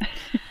weird.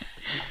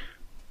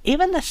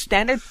 Even the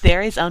standard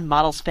theory's own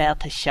models fail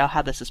to show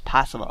how this is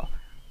possible.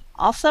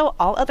 Also,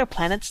 all other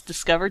planets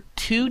discovered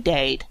to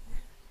date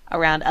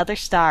around other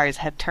stars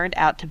have turned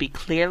out to be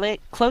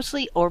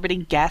closely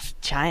orbiting gas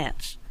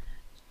giants.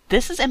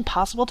 This is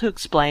impossible to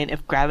explain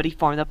if gravity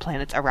formed the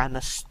planets around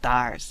the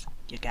stars,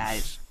 you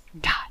guys.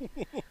 God,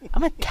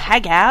 I'm gonna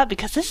tag out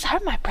because this is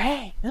hurting my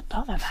brain. This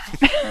blew my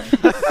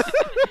mind.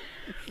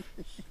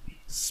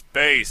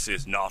 Space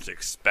is not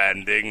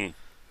expanding.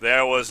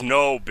 There was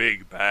no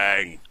Big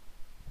Bang.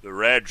 The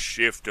red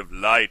shift of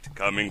light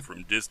coming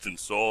from distant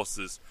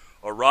sources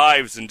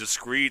arrives in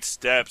discrete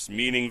steps,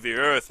 meaning the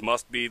Earth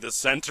must be the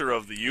center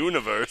of the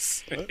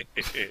universe.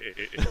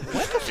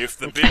 If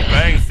the Big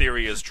Bang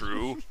theory is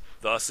true,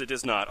 thus it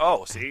is not.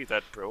 Oh, see?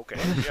 That, okay,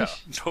 yeah,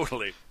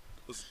 totally.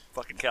 It was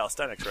fucking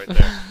calisthenics right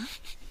there.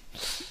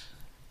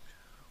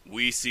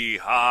 We see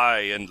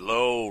high and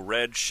low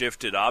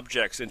red-shifted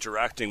objects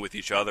interacting with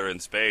each other in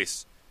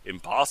space.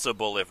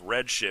 Impossible if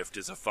redshift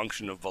is a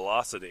function of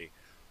velocity.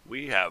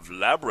 We have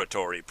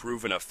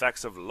laboratory-proven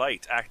effects of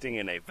light acting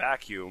in a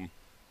vacuum.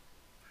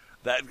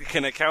 that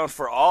can account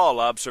for all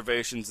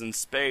observations in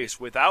space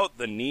without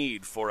the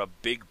need for a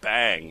Big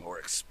Bang or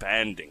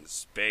expanding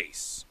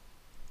space.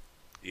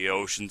 The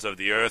oceans of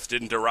the Earth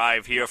didn't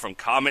arrive here from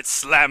comets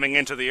slamming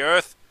into the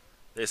Earth.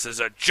 This is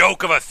a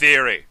joke of a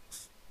theory.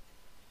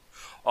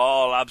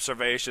 All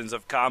observations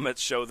of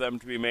comets show them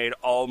to be made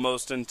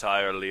almost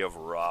entirely of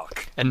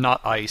rock. And not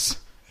ice,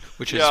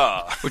 which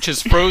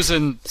is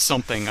frozen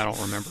something, I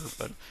don't remember,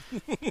 but...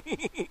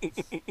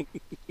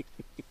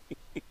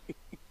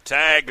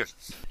 Tag.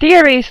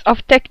 Theories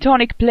of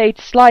tectonic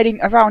plates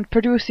sliding around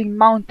producing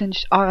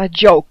mountains are a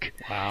joke.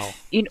 Wow.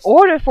 In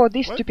order for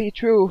this to be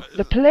true,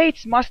 the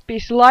plates must be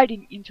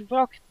sliding into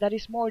rock that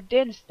is more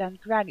dense than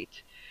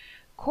granite.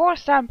 Core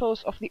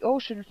samples of the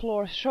ocean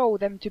floor show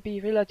them to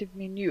be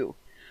relatively new.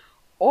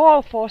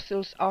 All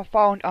fossils are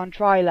found on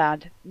dry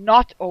land,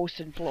 not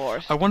ocean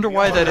floors. I wonder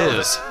why that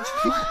is.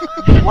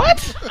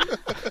 What?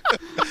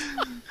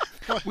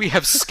 We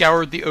have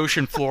scoured the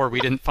ocean floor.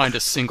 We didn't find a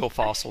single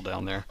fossil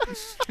down there.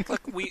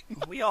 Look,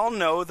 we all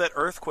know that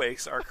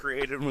earthquakes are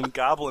created when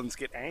goblins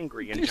get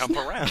angry and jump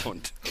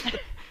around.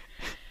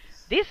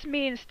 This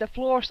means the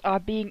floors are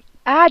being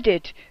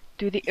added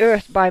to the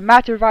earth by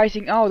matter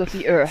rising out of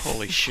the earth.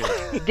 Holy shit.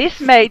 This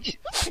makes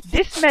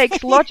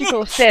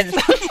logical sense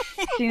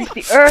since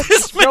the earth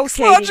is rotating. This makes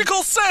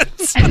logical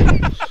sense.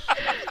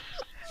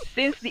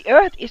 Since the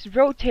earth is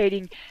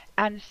rotating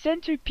and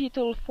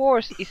centripetal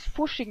force is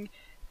pushing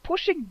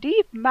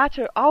deep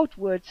matter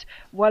outwards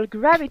while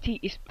gravity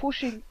is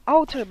pushing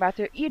outer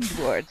matter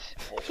inwards.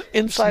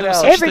 Inside There's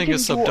out. no such thing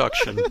as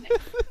subduction.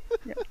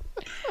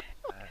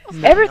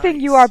 Everything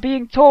you are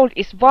being told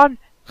is one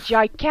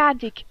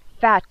gigantic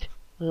fat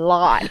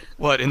lie.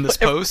 What, in this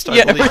post?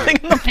 Yeah, I believe everything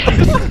it. in the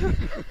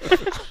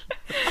post.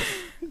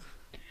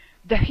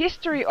 The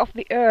history of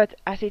the Earth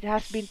as it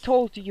has been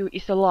told to you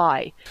is a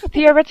lie.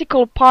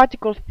 Theoretical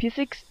particle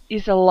physics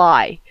is a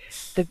lie.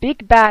 The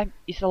Big Bang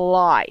is a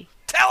lie.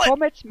 Tell it!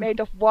 Comets made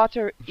of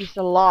water is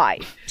a lie.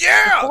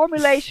 Yeah! The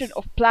formulation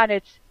of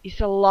planets is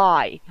a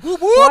lie.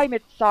 Whoop, whoop.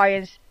 Climate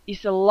science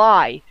is a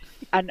lie.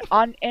 An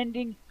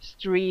unending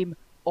stream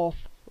of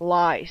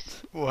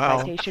lies. Wow.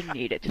 Citation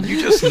needed.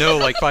 You just know,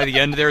 like, by the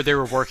end there, they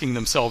were working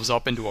themselves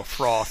up into a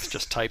froth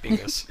just typing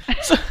this.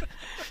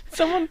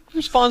 Someone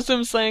responds to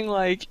him saying,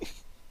 like,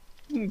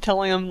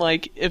 telling him,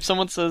 like, if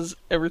someone says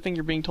everything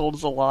you're being told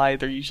is a lie,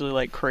 they're usually,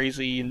 like,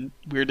 crazy and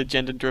weird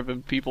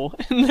agenda-driven people.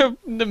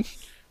 And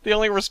the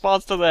only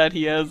response to that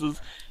he has is,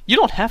 you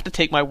don't have to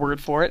take my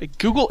word for it.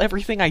 Google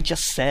everything I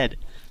just said.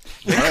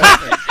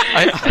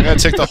 I'm going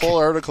to take the whole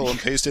article and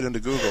paste it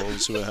into Google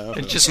and see what happens.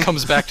 It just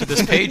comes back to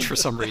this page for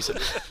some reason.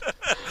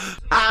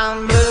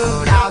 I'm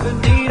blue, I've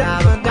been deed,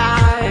 I've been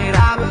died,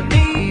 I've been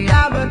deed,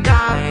 I've been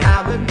died,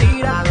 I've been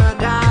deed, I've been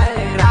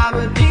died, I've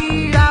been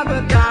deed, I've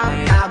been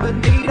died, I've been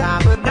deed,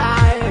 I've been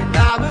died,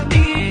 I've been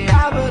deed,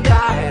 I've been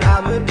died,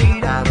 I've been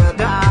deed, I've been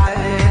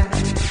died.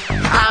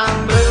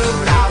 I'm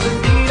blue, I've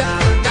been deed,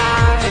 I've been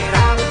died,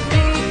 I've been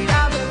deed,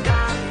 I've been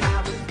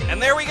died.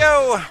 And there we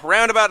go.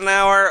 Round about an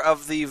hour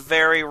of the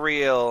very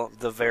real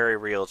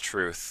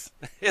truth.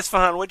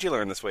 Isfahan, what'd you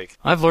learn this week?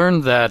 I've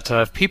learned that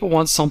if people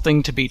want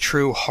something to be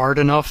true hard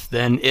enough,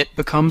 then it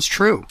becomes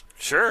true.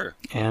 Sure.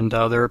 And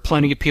there are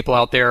plenty of people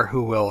out there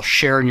who will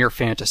share in your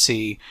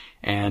fantasy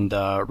and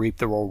reap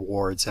the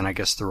rewards, and I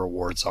guess the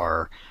rewards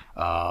are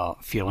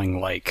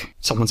feeling like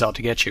someone's out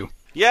to get you.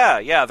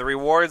 Yeah, the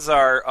rewards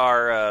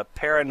are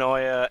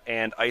paranoia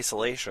and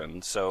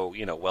isolation, so,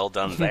 well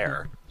done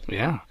there.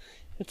 Yeah.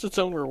 It's its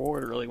own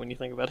reward, really, when you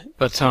think about it.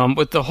 But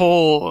with the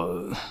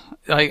whole,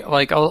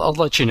 I'll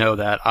let you know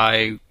that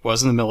I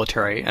was in the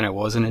military and I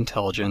was in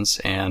intelligence,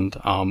 and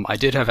I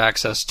did have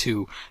access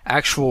to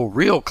actual,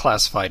 real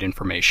classified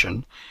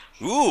information.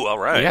 Ooh, all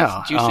right.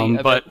 Yeah, Juicy,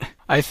 but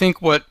I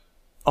think what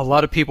a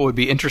lot of people would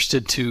be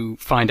interested to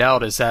find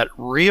out is that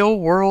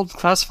real-world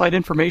classified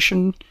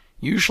information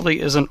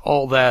usually isn't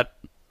all that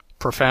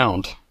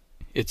profound.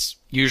 It's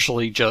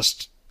usually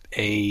just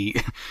a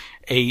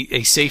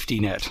safety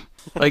net.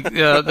 Like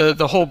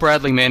the whole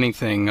Bradley Manning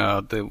thing,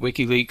 the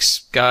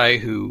WikiLeaks guy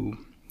who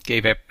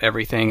gave up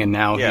everything and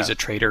now he's a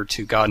traitor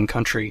to God and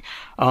country.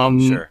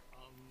 Sure.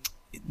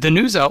 The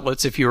news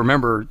outlets, if you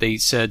remember, they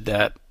said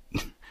that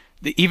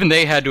even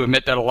they had to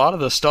admit that a lot of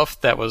the stuff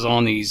that was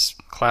on these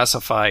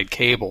classified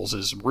cables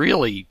is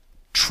really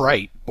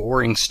trite,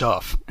 boring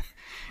stuff.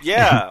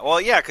 Yeah,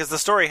 well, yeah, because the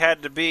story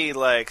had to be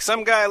like,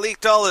 some guy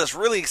leaked all this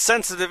really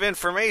sensitive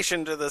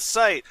information to the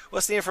site.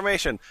 What's the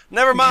information?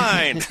 Never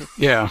mind.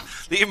 Yeah.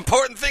 The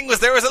important thing was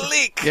there was a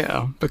leak.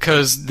 Yeah,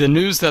 because the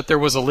news that there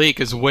was a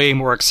leak is way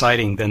more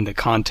exciting than the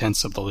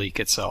contents of the leak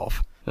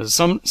itself.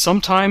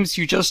 Sometimes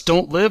you just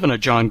don't live in a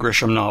John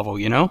Grisham novel,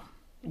 you know?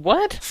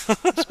 What?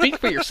 Speak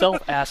for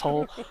yourself,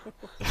 asshole.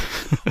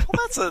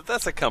 Well,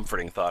 that's a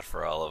comforting thought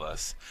for all of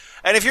us.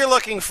 And if you're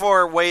looking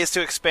for ways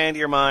to expand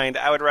your mind,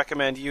 I would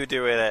recommend you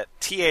do it at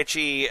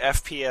thefpl.us,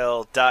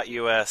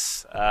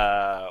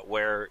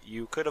 where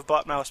you could have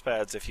bought mouse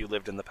pads if you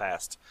lived in the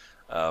past.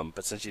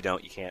 But since you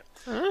don't, you can't.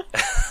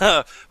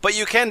 But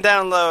you can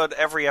download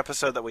every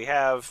episode that we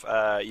have.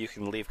 You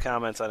can leave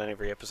comments on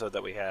every episode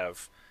that we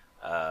have.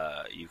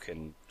 You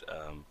can.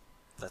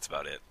 That's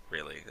about it,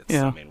 really.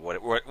 Yeah. I mean,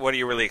 what do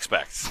you really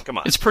expect? Come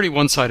on. It's pretty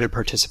one-sided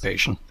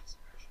participation.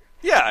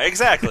 Yeah,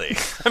 exactly.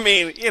 I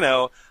mean,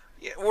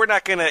 we're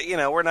not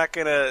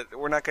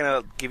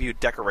gonna give you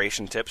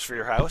decoration tips for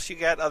your house. You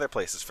got other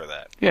places for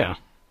that. Yeah.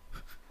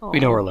 We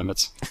know our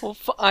limits. Well,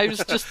 I was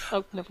just...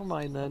 Oh, never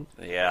mind then.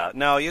 Yeah.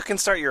 No, you can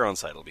start your own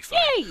site. It'll be fine.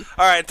 Yay!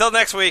 All right. Until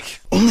next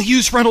week. Only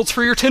use Reynolds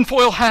for your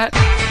tinfoil hat.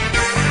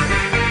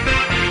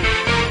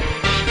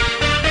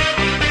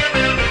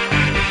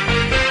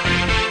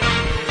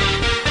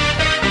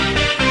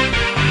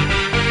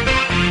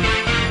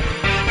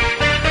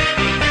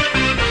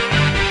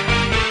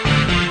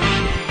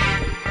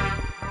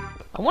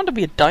 I wanted to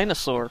be a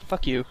dinosaur.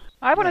 Fuck you.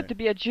 I wanted to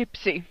be a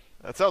gypsy.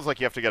 That sounds like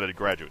you have to get a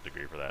graduate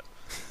degree for that.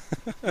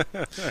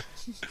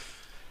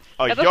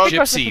 Yeah, that's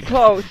because of the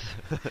clothes.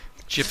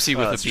 Gypsy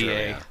with a that's true,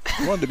 BA. yeah.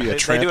 I wanted to be a They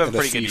tramp do have a and a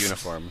pretty good thief.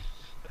 uniform.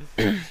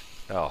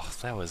 Oh,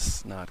 that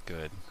was not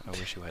good. I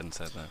wish you hadn't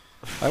said that.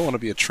 I want to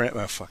be a tramp.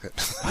 Oh, fuck it.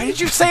 Why did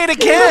you say it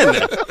again?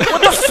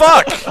 What the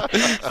fuck?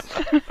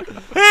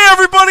 Hey,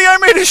 everybody! I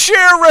made a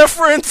Cher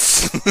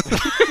reference.